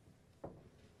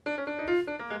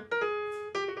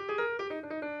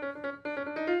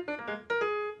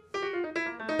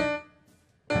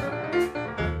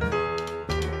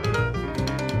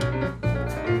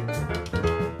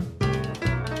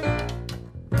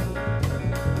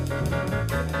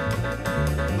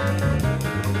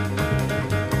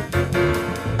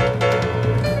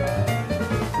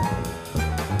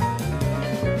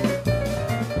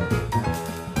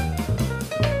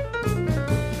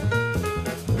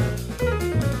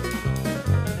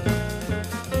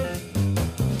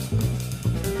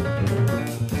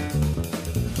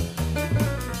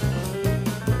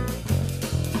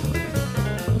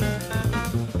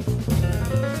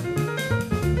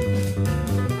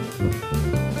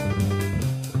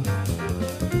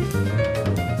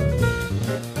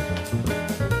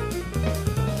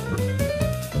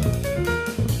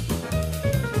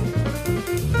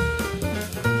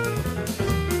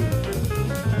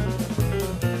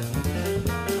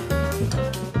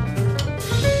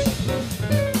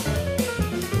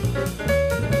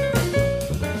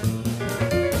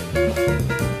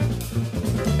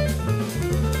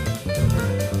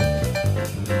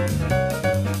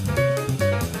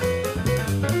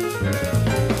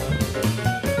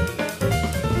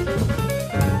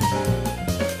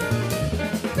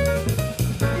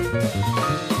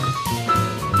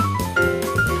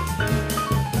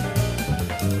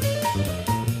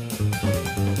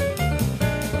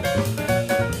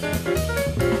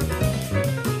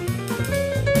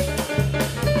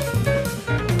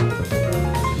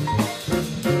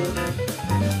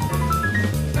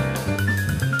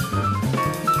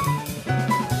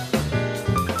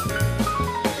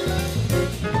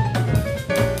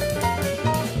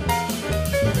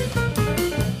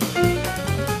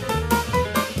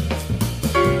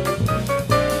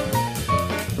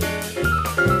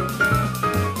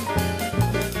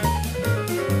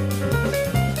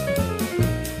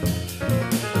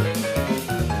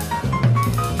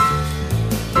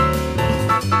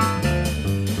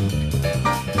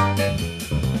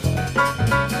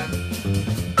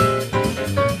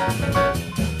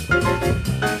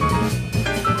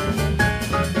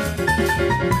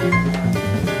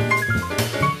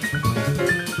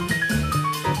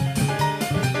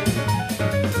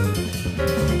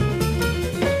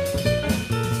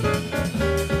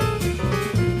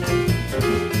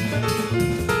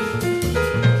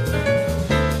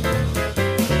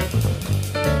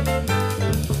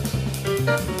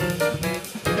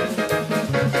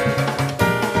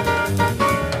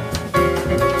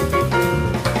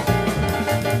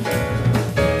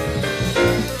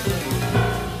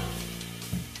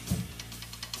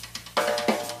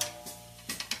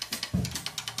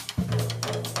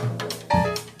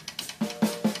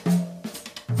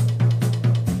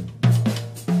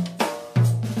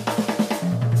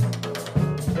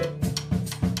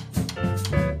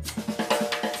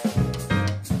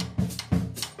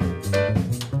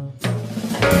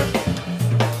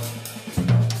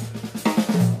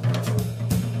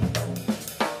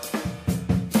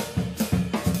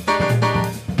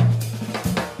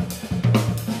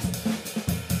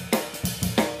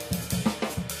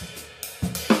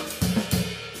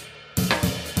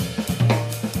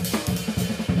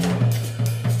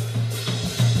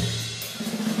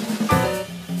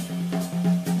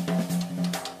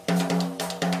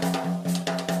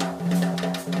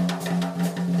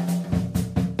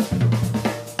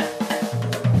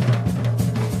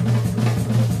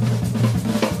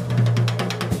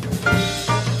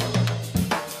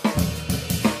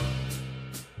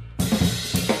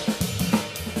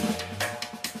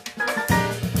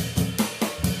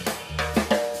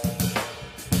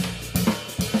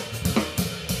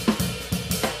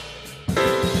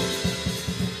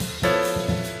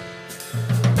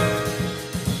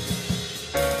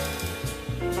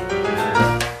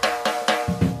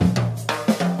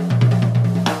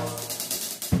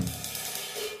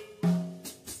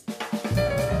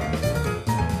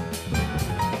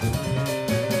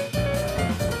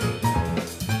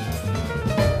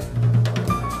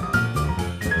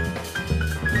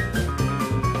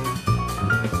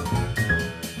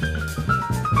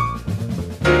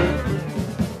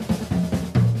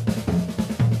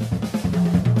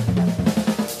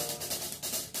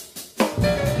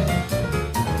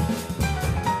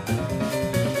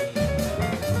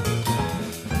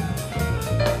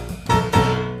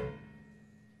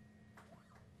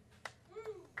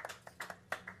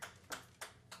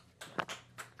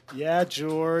 Yeah,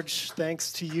 George.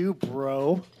 Thanks to you,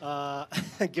 bro.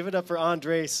 Give it up for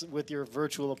Andres with your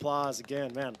virtual applause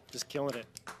again. Man, just killing it.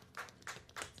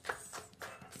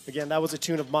 Again, that was a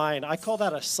tune of mine. I call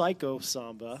that a psycho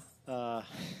samba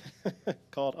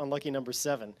called Unlucky Number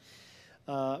 7.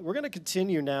 We're going to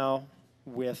continue now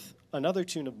with another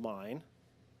tune of mine.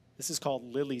 This is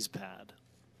called Lily's Pad.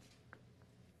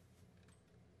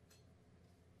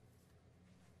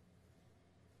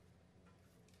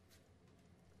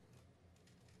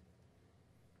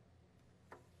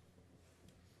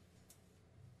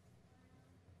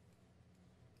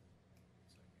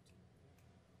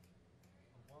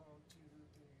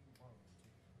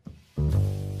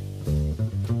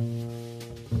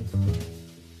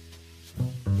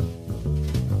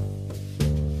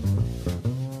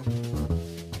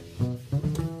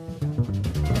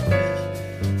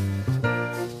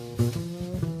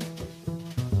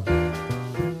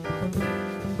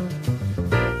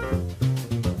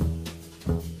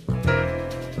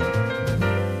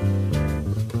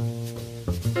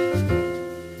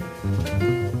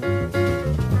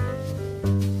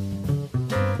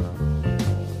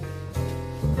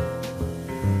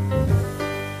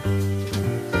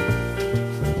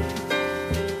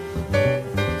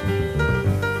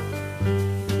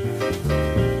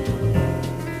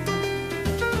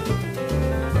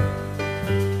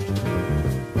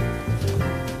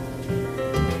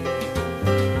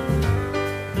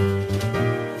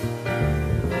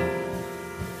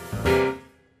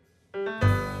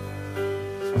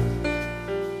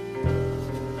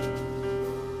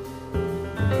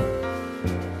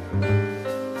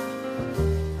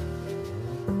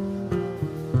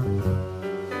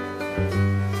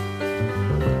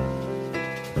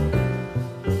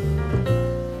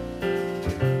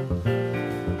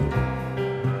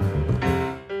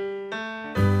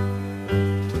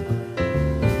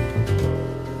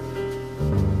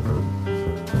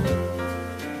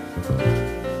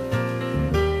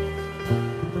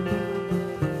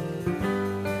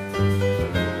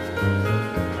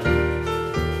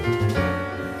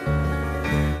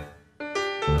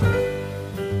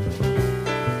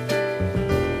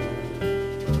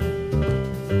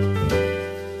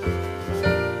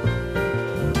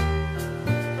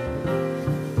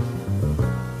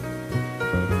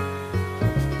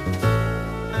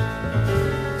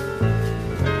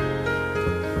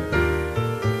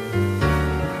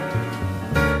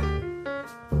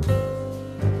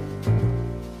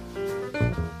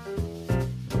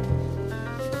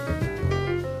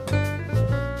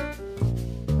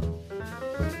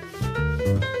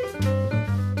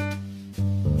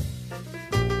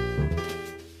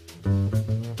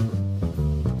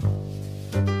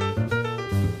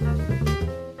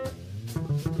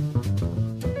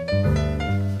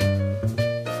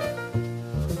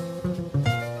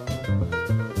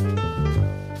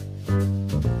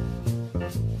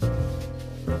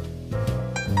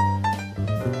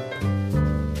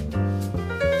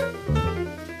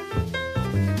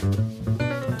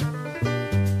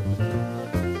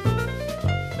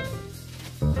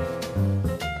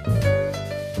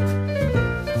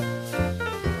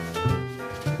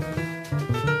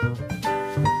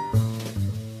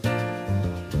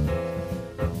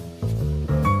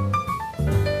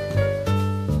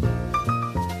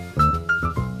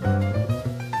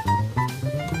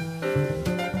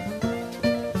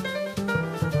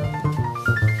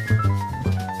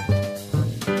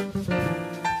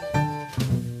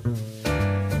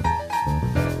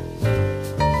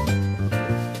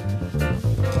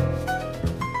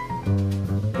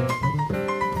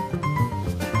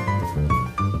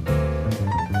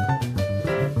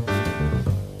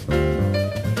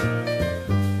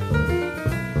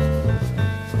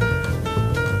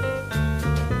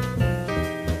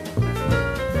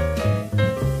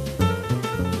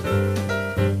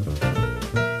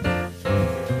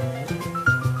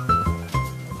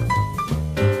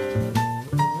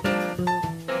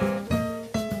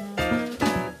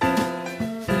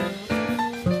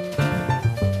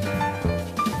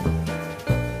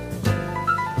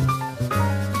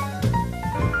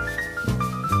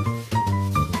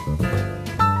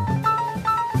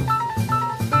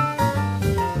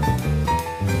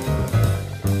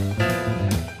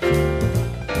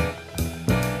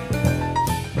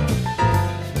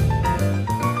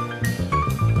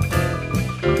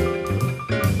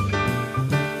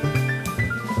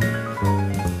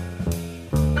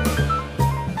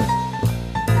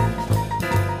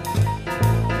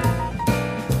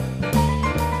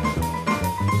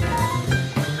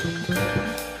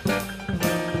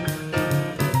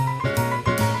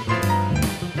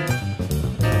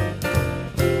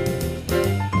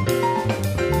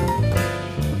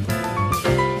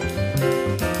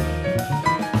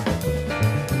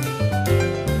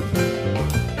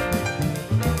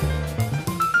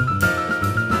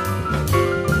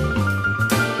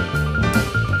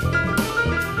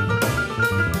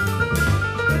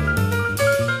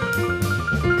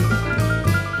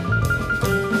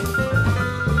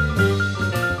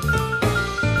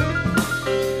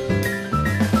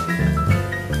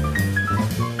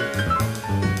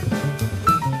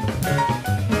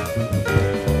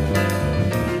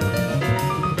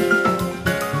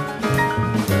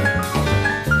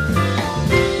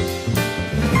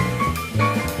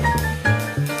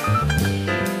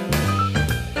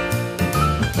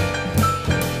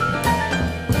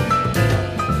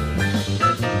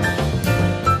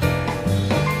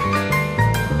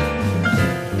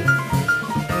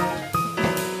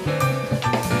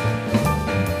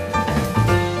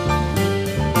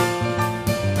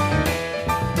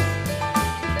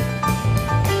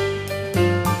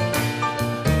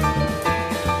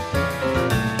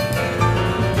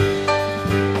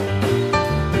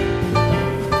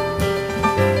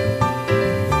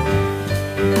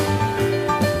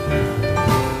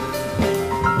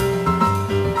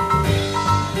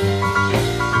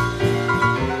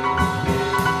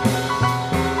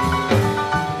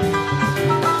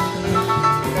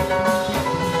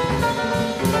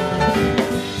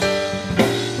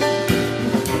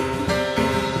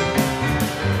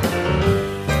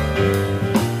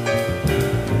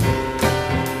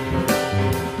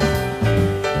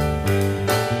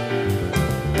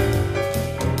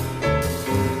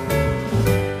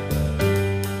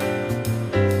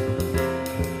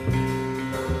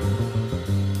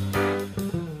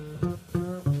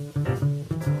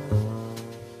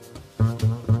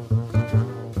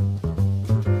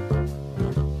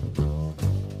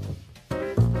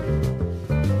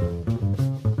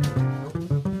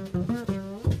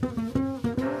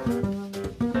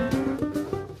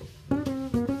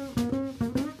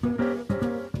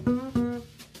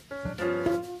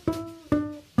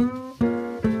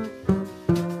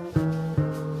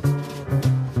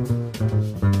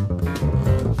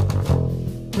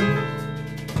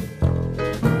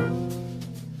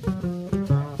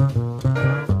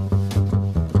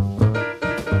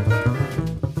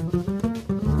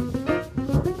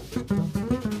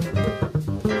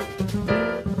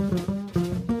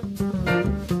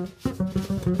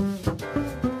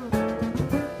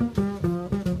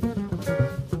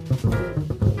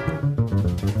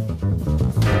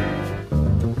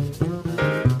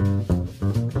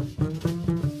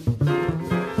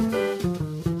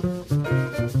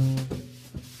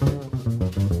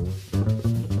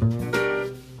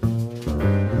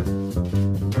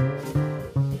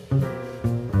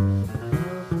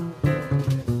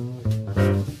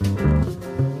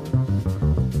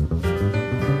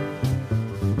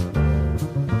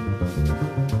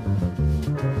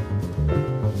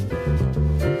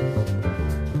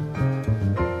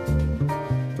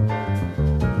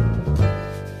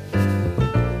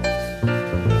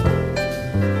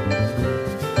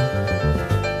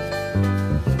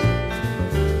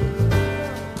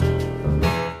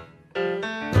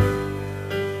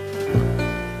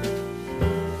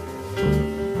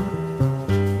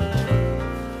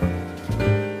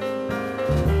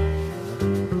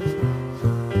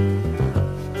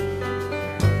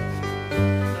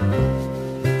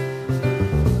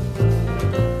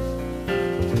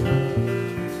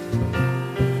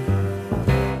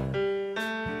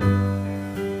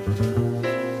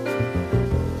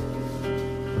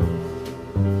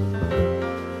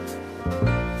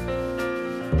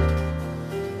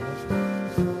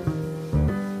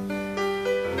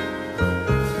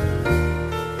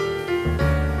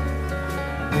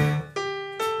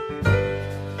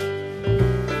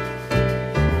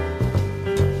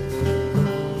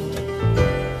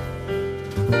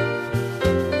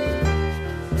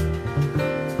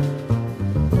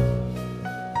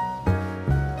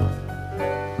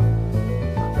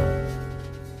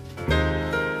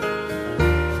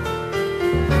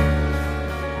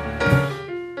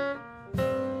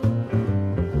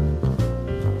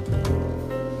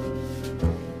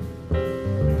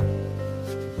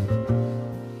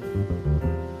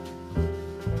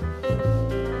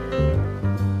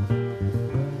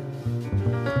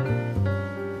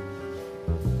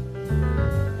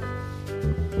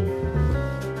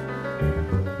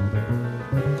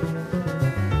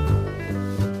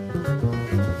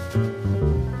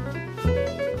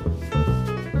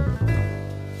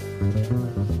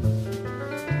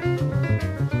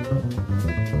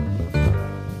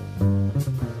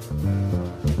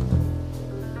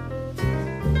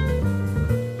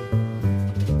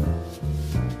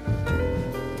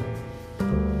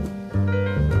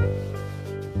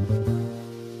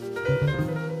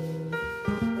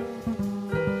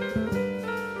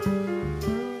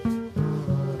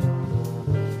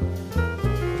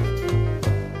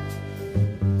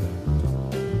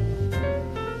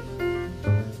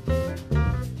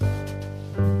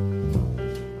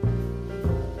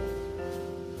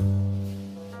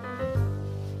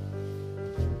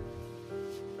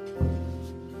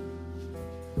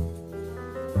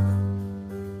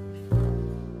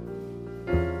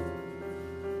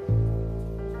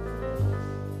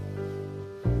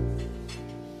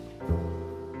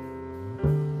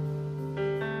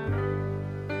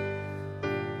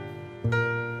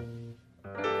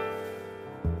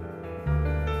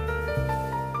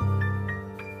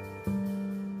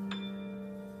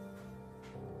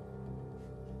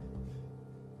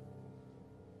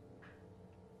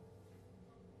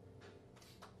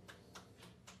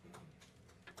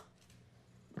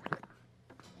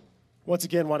 Once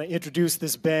again, want to introduce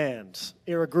this band.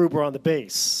 Eric Gruber on the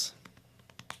bass.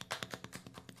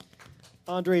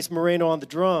 Andres Moreno on the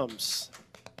drums.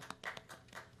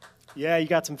 Yeah, you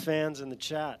got some fans in the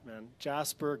chat, man.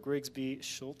 Jasper Grigsby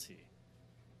Schulte.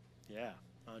 Yeah,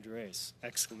 Andres,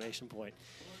 exclamation point.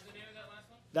 What was the name of that last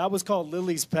one? That was called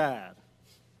Lily's Pad.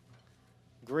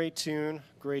 Great tune,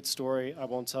 great story. I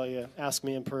won't tell you. Ask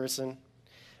me in person.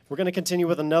 We're going to continue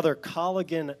with another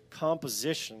Colligan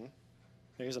composition.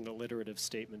 There's an alliterative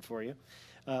statement for you.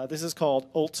 This is called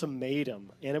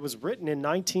Ultimatum, and it was written in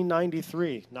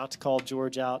 1993. Not to call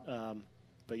George out,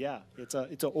 but yeah, it's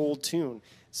an old tune.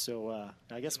 So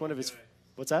I guess one of his.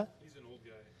 What's that? He's an old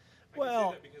guy. Well,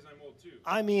 I can say that because I'm old too.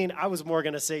 I mean, I was more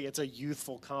going to say it's a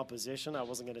youthful composition. I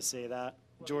wasn't going to say that.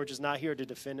 George is not here to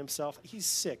defend himself. He's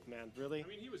sick, man, really. I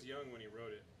mean, he was young when he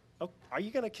wrote it. Oh, are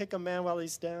you going to kick a man while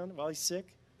he's down, while he's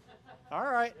sick? All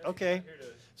right, okay.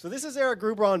 So this is Eric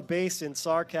Gruber on bass in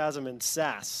Sarcasm and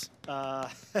Sass.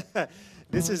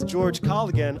 This is George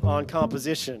Colligan on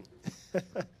composition. Probably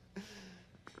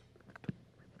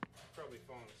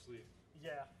falling asleep.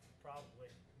 Yeah, probably.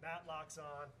 Matlocks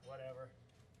on, whatever.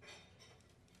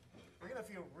 We're going to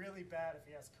feel really bad if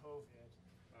he has COVID.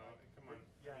 Come on.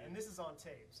 Yeah, and this is on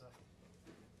tape, so.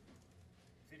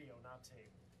 Video, not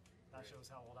tape. That shows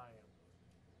how old I am.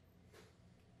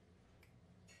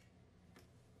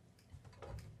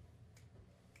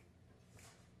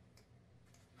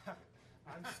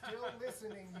 I'm still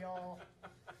listening, y'all.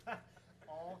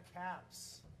 All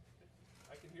caps.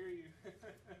 I can hear you.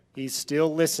 He's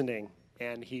still listening,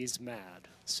 and he's mad.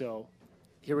 So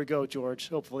here we go, George.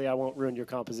 Hopefully I won't ruin your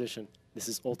composition. This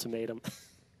is Ultimatum.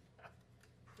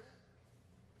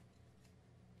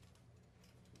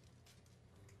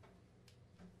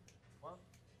 One,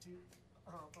 two,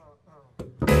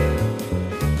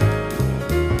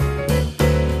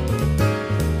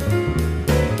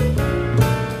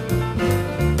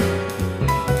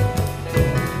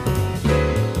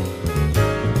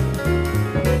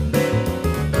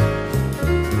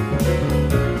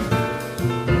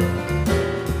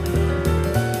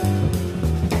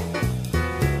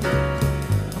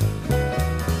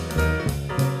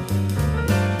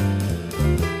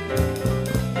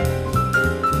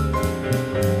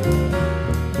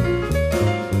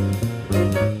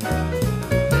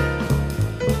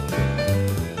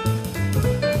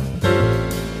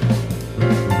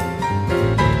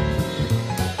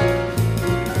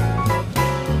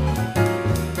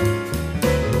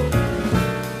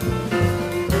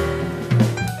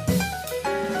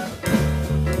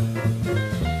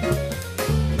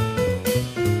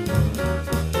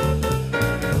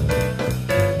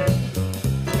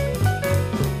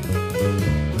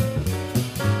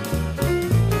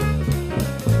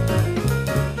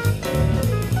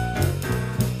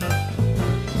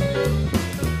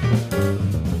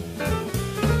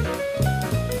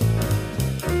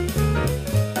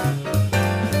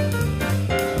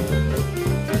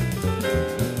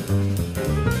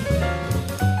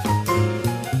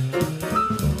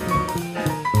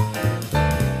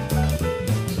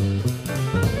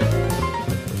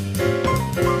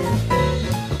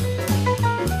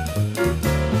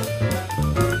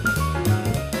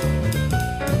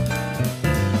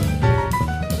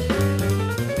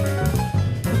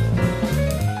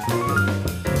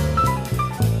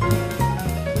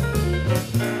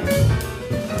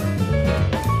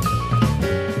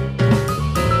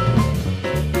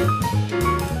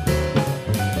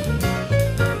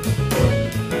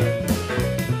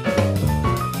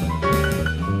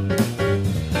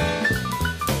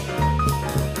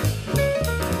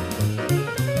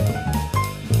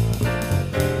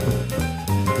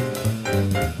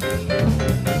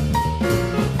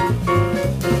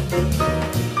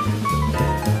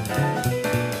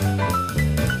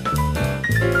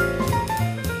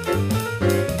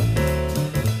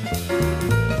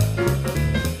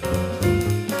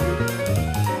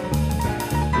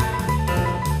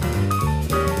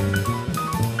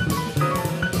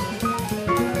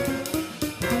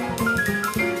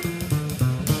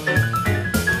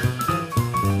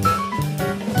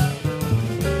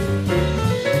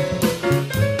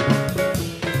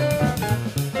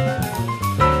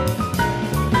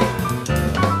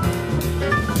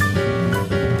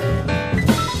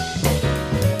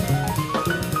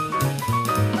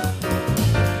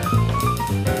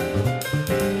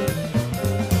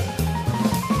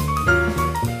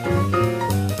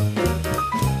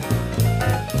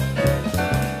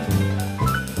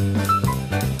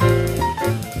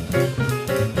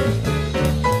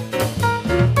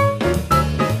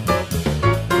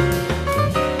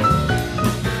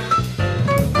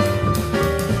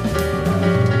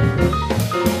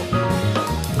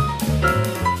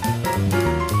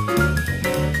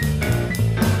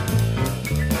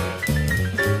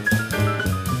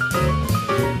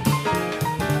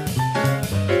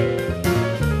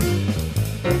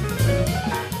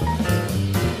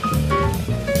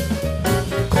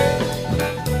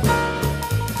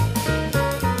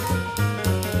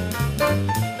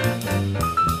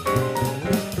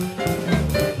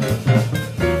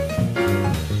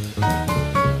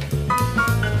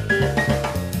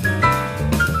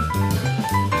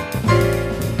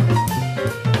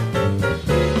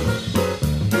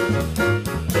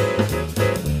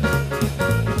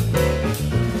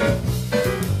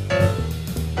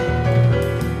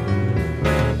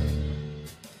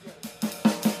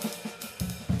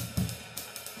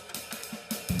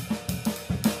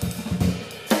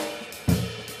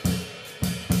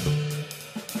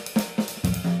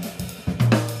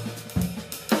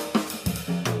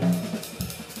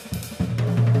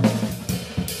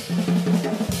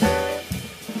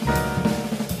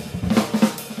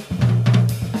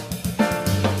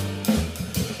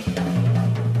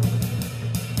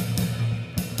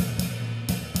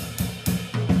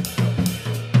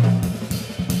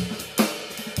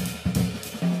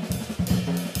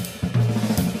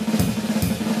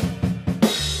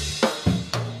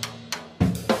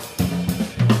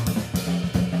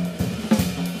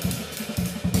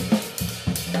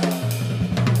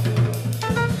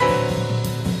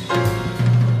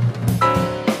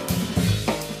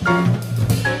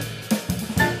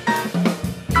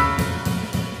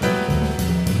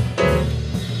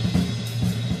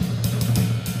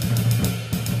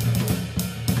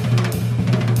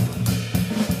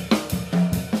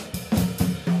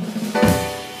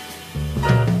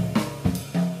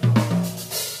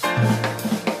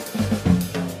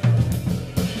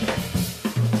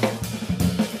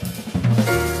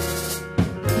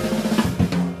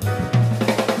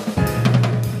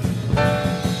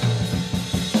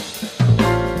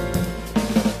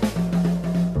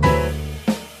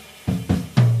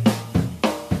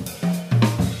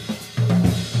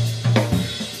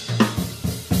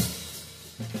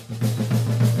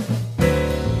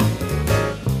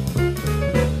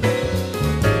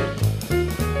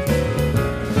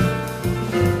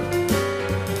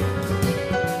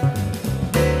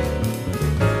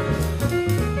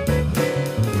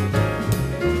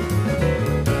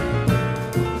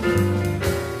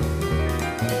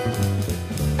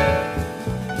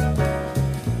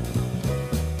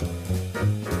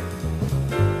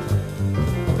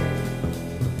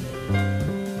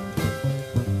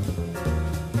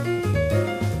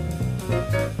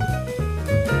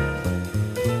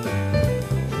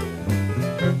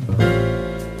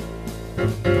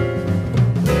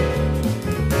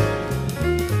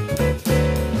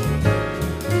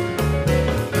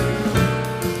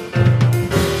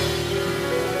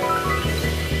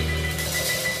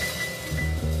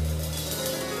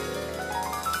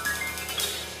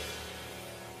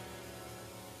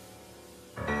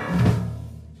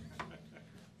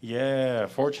 Yeah,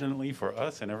 fortunately for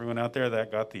us and everyone out there, that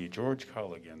got the George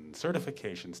Colligan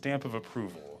certification stamp of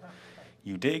approval.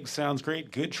 You dig? Sounds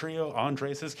great. Good trio.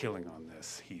 Andres is killing on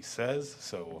this, he says.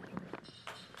 So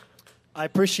I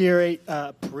appreciate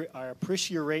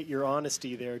your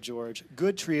honesty there, George.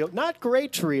 Good trio, not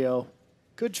great trio,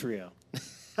 good trio.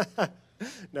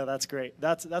 No, that's great.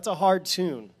 That's a hard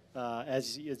tune,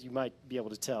 as you might be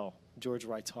able to tell. George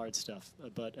writes hard stuff,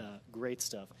 but great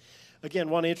stuff.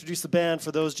 Again, want to introduce the band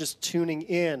for those just tuning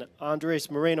in. Andres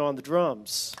Moreno on the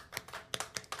drums.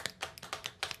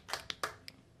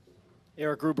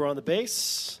 Eric Gruber on the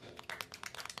bass.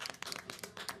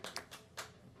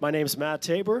 My name's Matt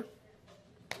Tabor.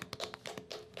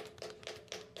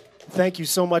 Thank you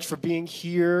so much for being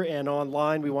here and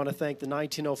online. We want to thank the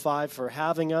 1905 for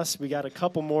having us. We got a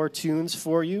couple more tunes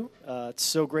for you. It's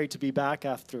so great to be back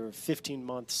after 15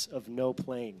 months of no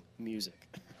playing music,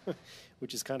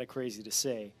 which is kind of crazy to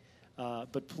say.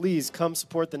 But please come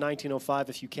support the 1905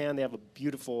 if you can. They have a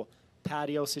beautiful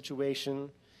patio situation.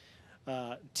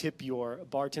 Tip your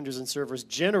bartenders and servers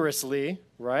generously,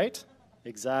 right?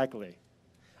 Exactly.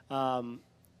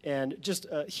 And just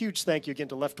a huge thank you again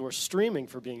to Left Door Streaming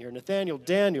for being here. Nathaniel,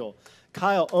 Daniel,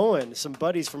 Kyle Owen, some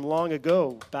buddies from long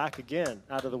ago, back again,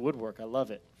 out of the woodwork. I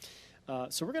love it.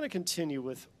 So we're going to continue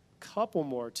with a couple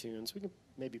more tunes. We can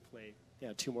maybe play,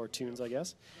 2 more tunes, I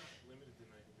guess.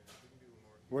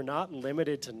 We're not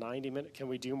limited to 90 minutes. Can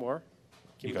we do more?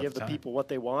 Can we give the people what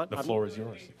they want? The floor is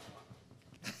yours.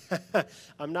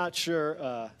 I'm not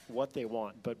sure what they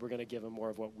want, but we're going to give them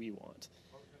more of what we want.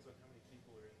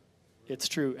 It's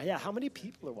true. Yeah, how many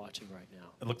people are watching right now?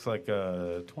 It looks like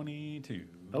 22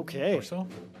 or so.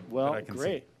 Well,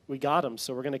 great. We got them,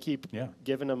 so we're going to keep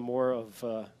giving them more of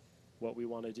what we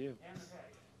want to do.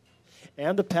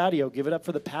 And the patio. Give it up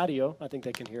for the patio. I think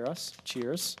they can hear us.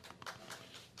 Cheers.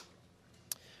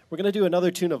 We're going to do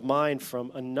another tune of mine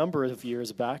from a number of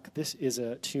years back. This is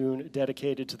a tune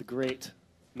dedicated to the great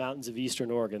mountains of Eastern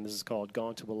Oregon. This is called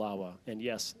Gone to Wallowa. And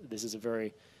yes, this is a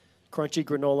very crunchy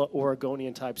granola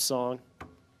Oregonian type song,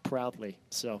 proudly.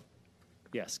 So,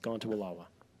 yes, Gone to Wallowa.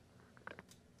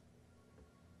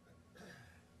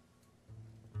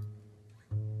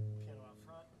 Piano out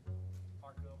front,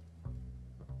 Marco.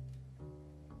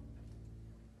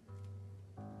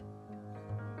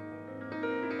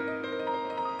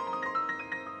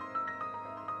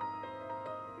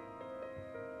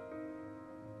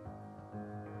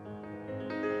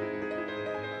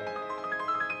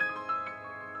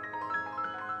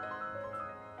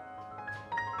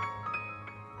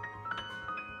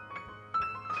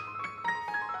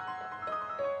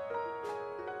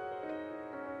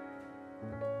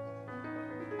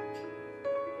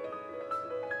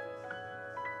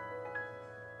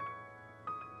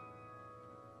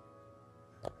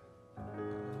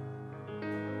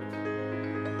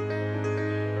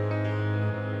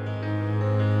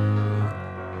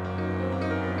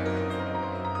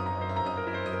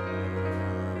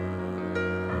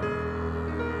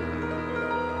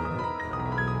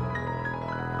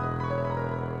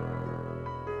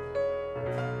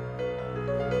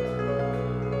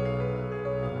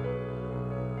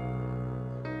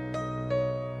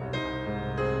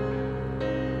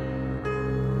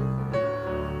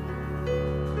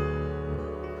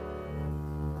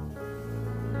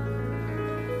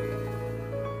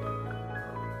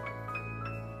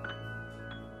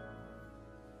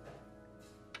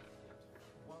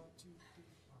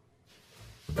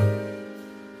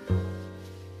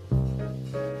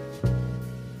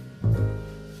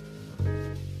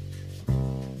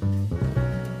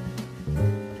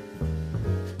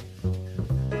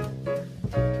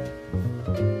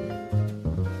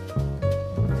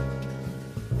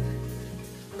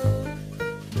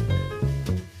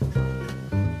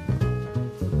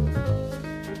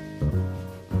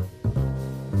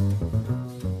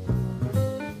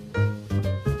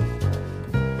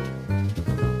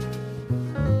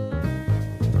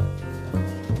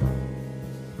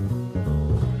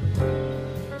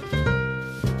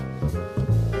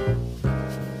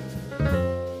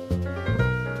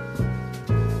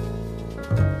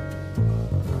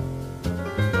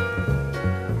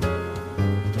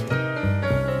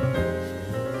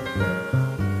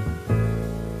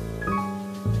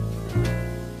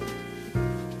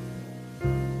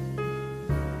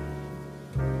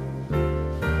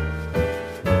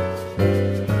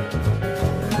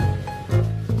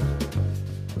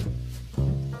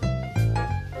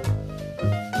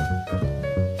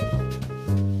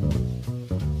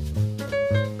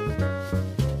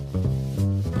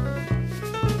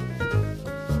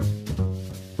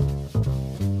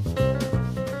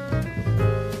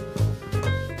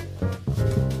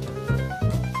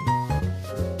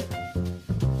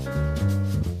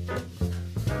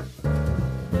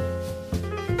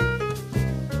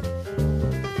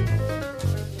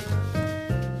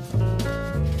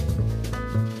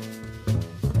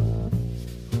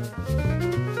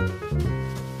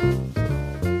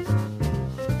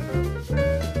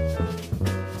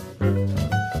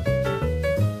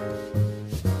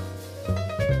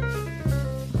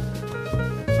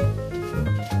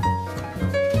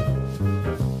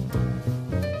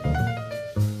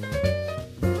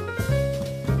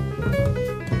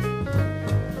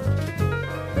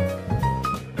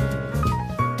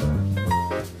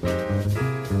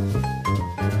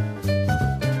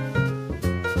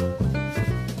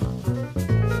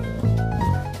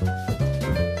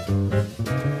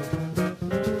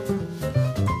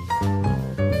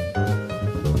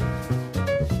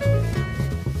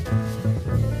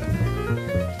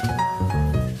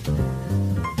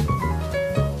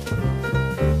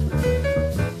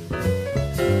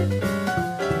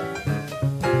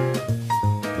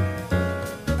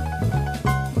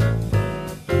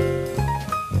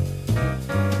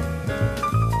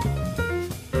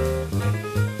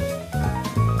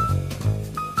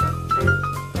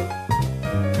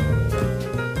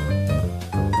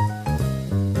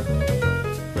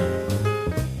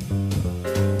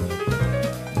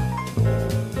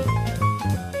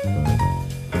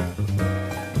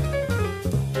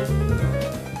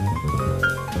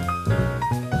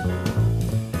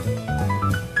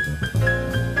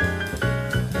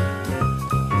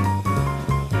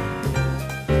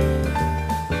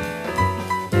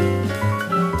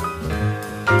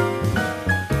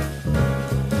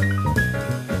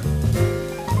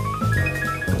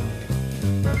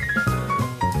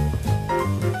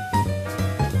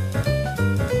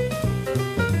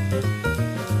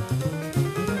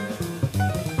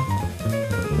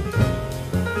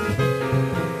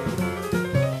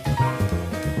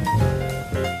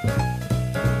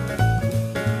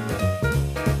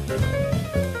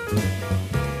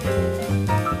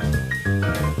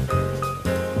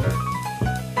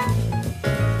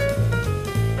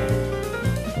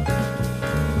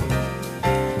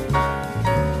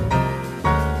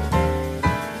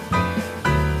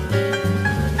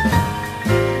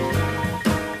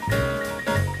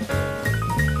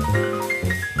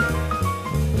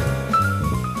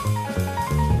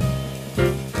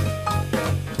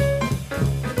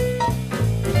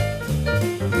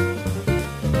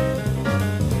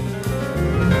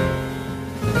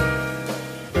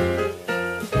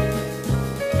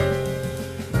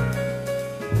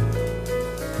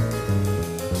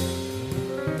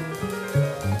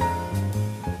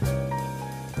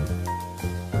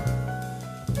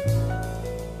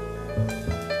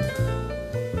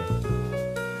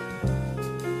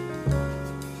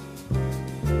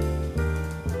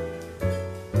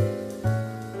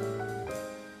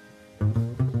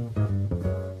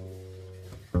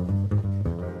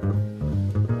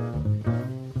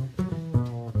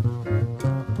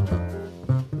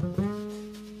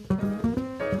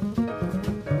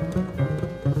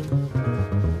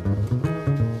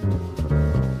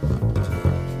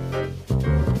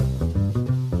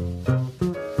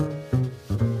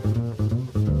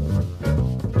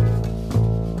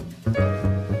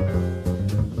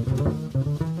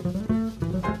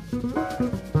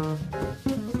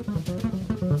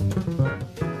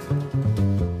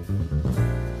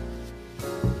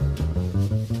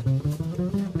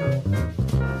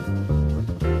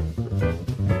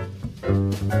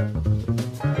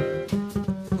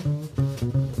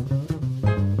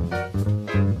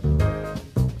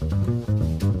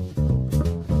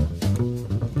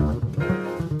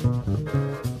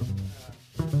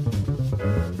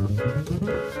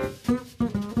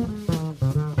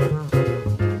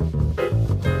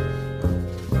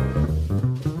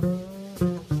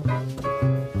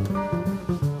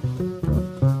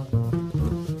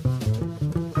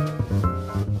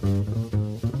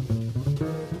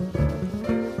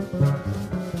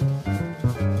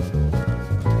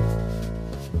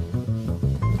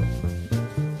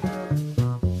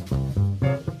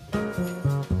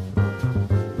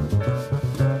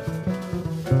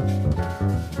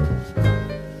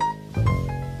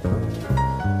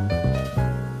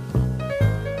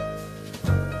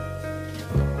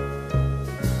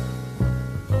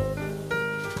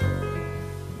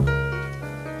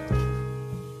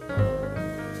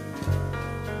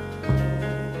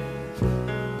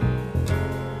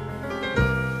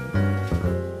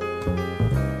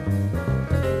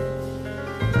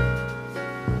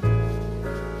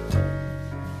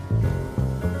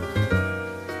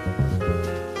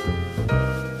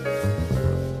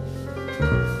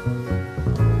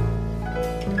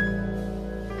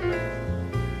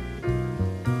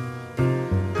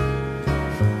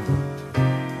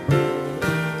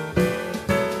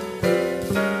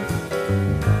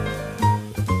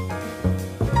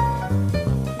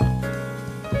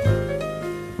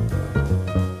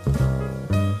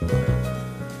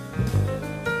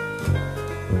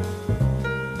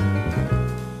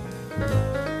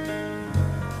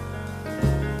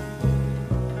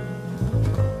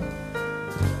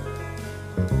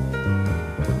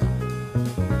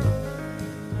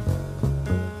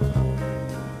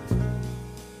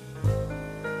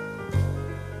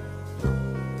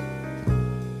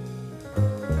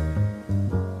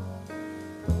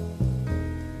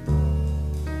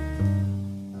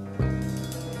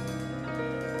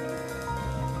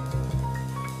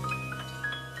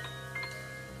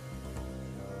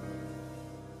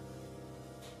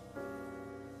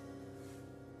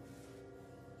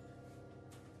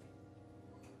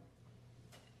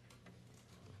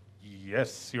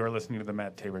 Yes, you are listening to the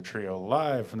Matt Tabor Trio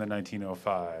live from the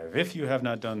 1905. If you have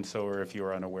not done so, or if you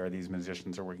are unaware, these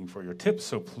musicians are working for your tips,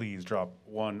 so please drop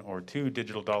 $1 or $2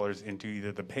 digital dollars into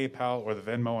either the PayPal or the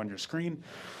Venmo on your screen,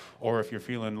 or if you're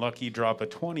feeling lucky, drop a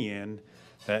 20 in.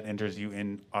 That enters you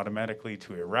in automatically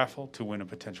to a raffle to win a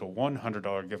potential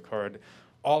 $100 gift card,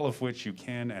 all of which you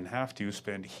can and have to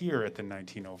spend here at the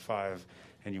 1905,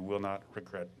 and you will not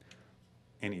regret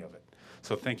any of it.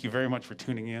 So thank you very much for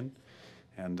tuning in.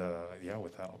 And yeah,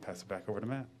 with that, I'll pass it back over to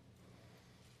Matt.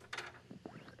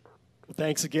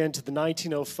 Thanks again to the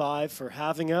 1905 for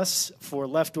having us, for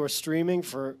Left Door Streaming,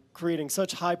 for creating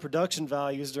such high production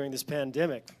values during this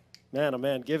pandemic. Man, oh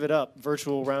man, give it up.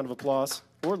 Virtual round of applause,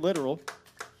 or literal.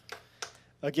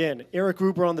 Again, Eric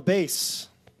Gruber on the bass.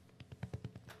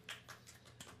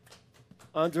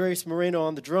 Andres Moreno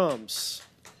on the drums.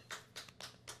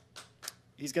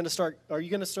 He's going to start, are you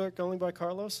going to start going by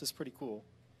Carlos? It's pretty cool.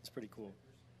 It's pretty cool.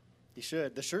 You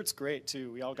should. The shirt's great,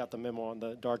 too. We all got the memo on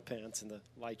the dark pants and the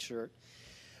light shirt.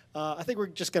 I think we're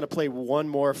just going to play one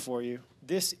more for you.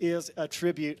 This is a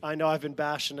tribute. I know I've been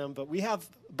bashing them, but we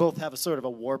both have a sort of a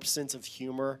warped sense of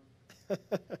humor.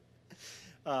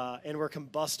 And we're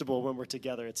combustible when we're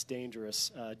together. It's dangerous.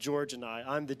 George and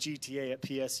I'm the GTA at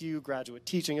PSU, graduate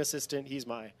teaching assistant. He's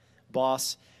my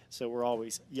boss, so we're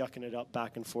always yucking it up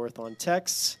back and forth on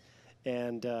texts.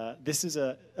 And this is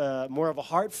more of a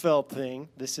heartfelt thing.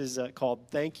 This is called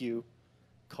Thank You,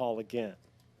 Call Again.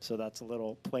 So that's a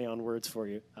little play on words for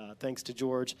you. Thanks to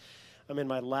George. I'm in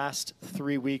my last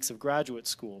 3 weeks of graduate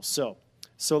school. So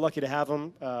lucky to have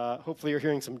him. Hopefully you're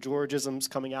hearing some Georgisms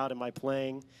coming out in my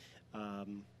playing.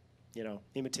 You know,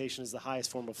 imitation is the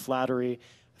highest form of flattery.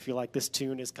 I feel like this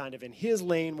tune is kind of in his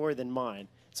lane more than mine.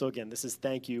 So again, this is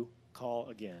Thank You, Call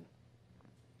Again.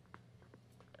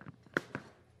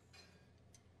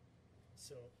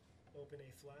 So open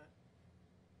A flat,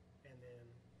 and then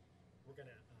we're going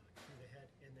to cue the head,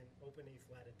 and then open A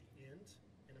flat at the end,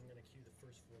 and I'm going to cue the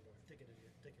first four bar.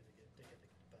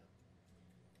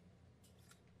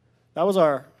 That was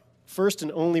our first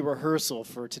and only rehearsal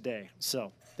for today.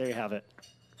 So there you have it.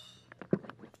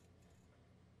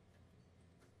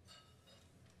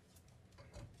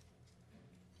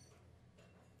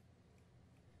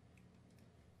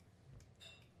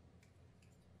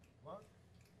 One,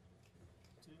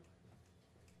 two,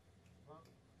 one,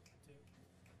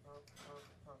 two,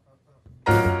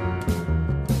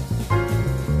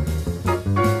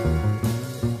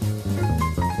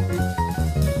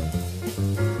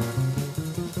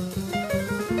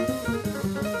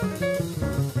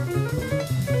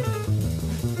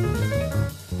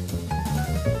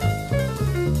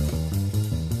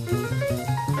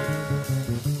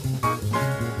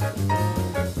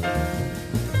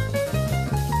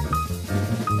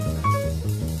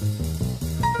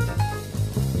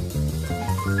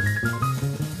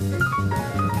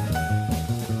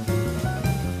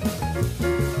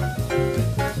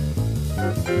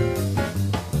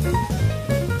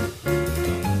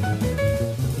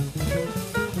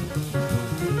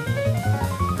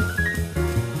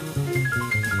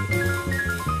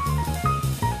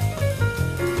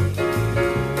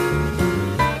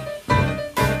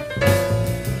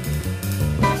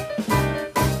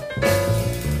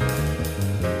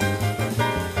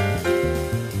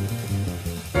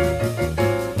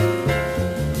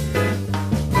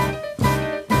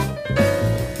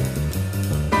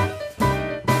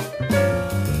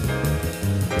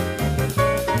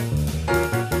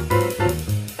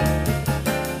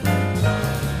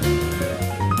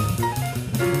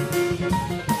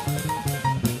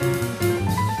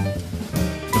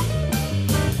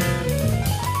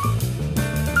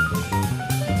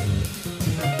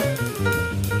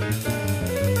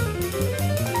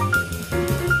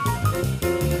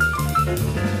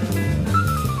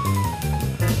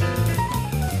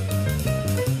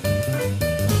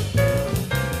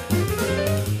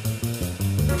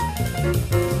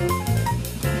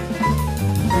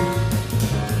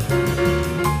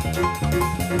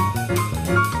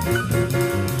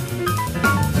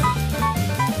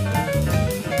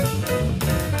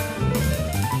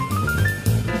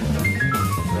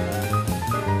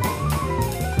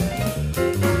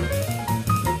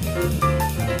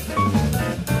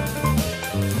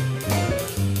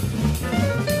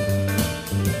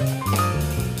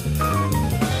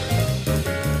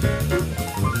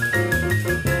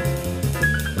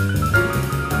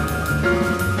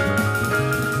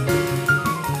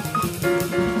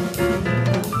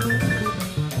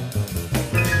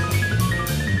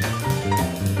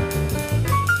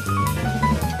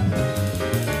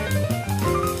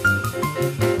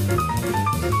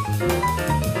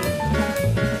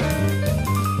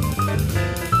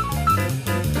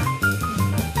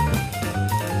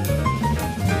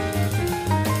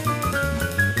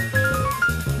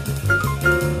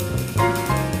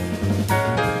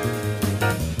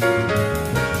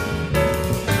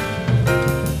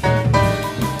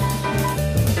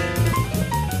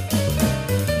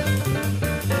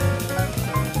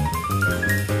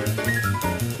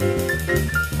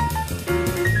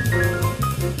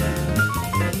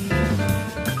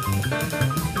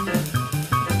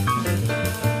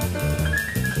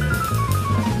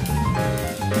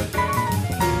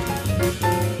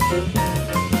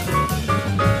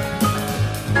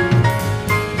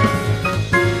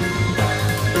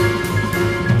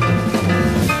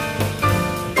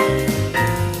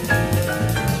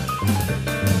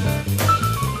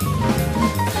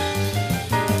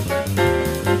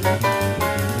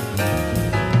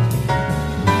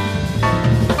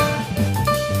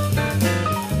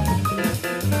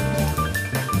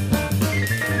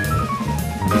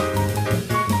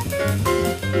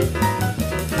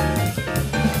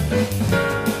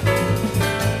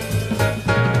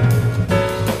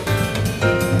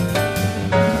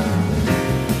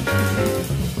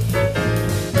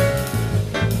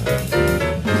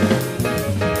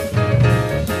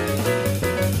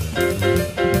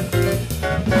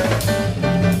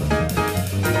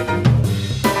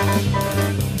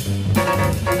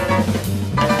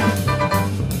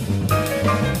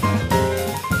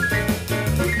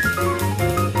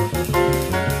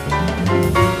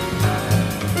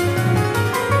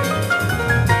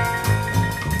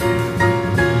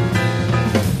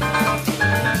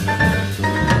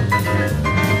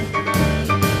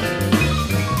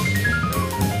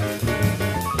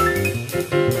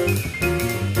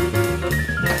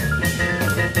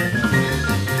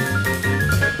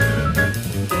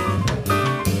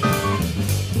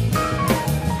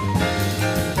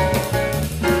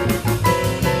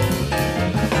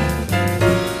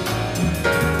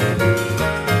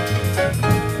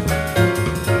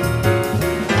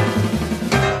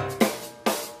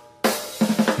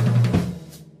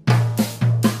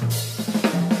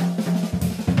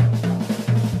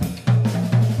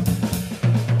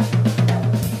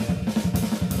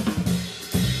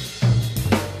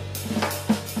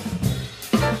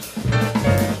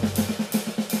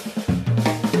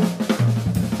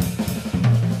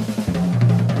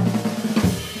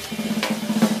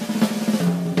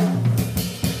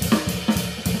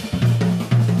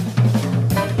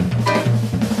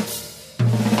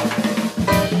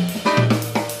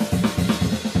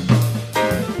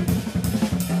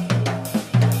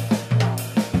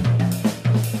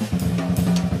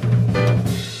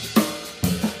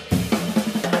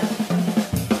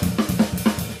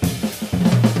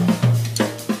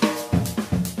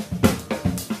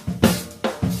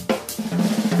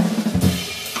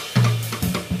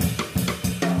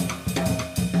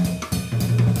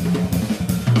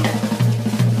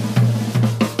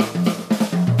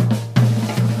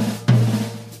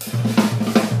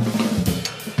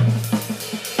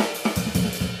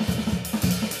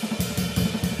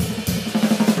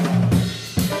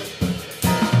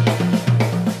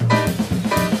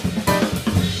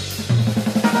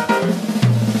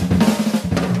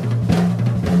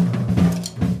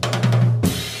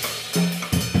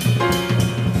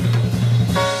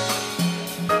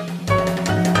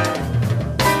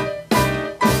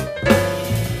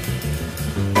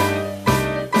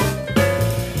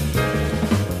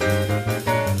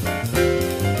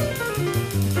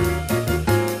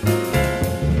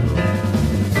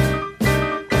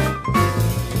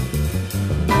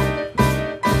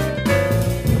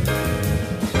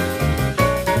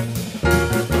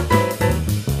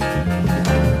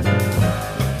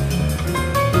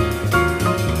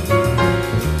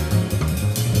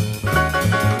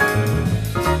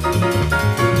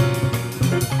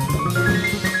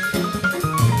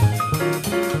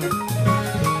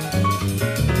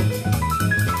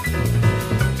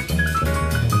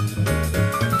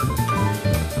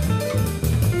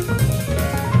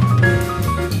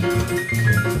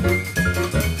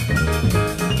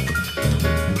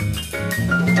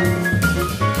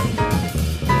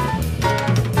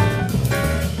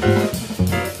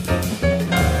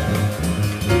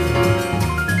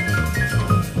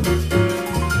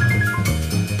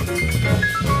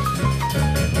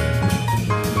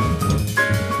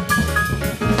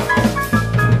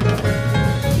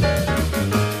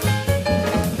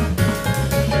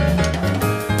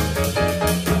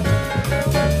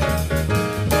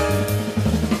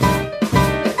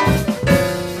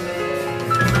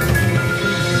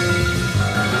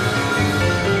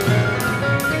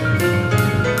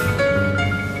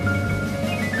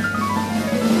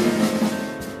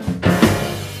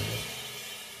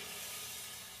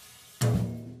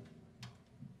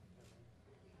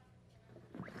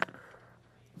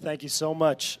 Thank you so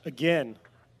much. Again,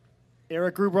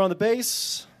 Eric Gruber on the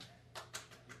bass,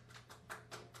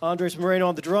 Andres Moreno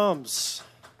on the drums.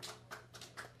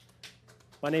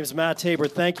 My name is Matt Tabor.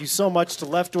 Thank you so much to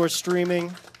Left Door Streaming,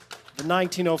 the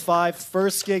 1905,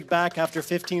 first gig back after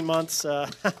 15 months.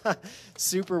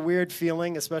 Super weird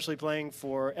feeling, especially playing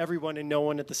for everyone and no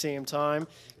one at the same time.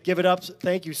 Give it up.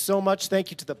 Thank you so much. Thank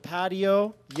you to the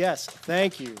patio. Yes,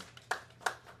 thank you.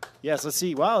 Yes, let's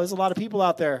see. Wow, there's a lot of people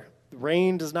out there.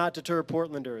 Rain does not deter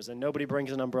Portlanders, and nobody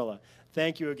brings an umbrella.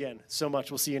 Thank you again so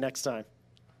much. We'll see you next time.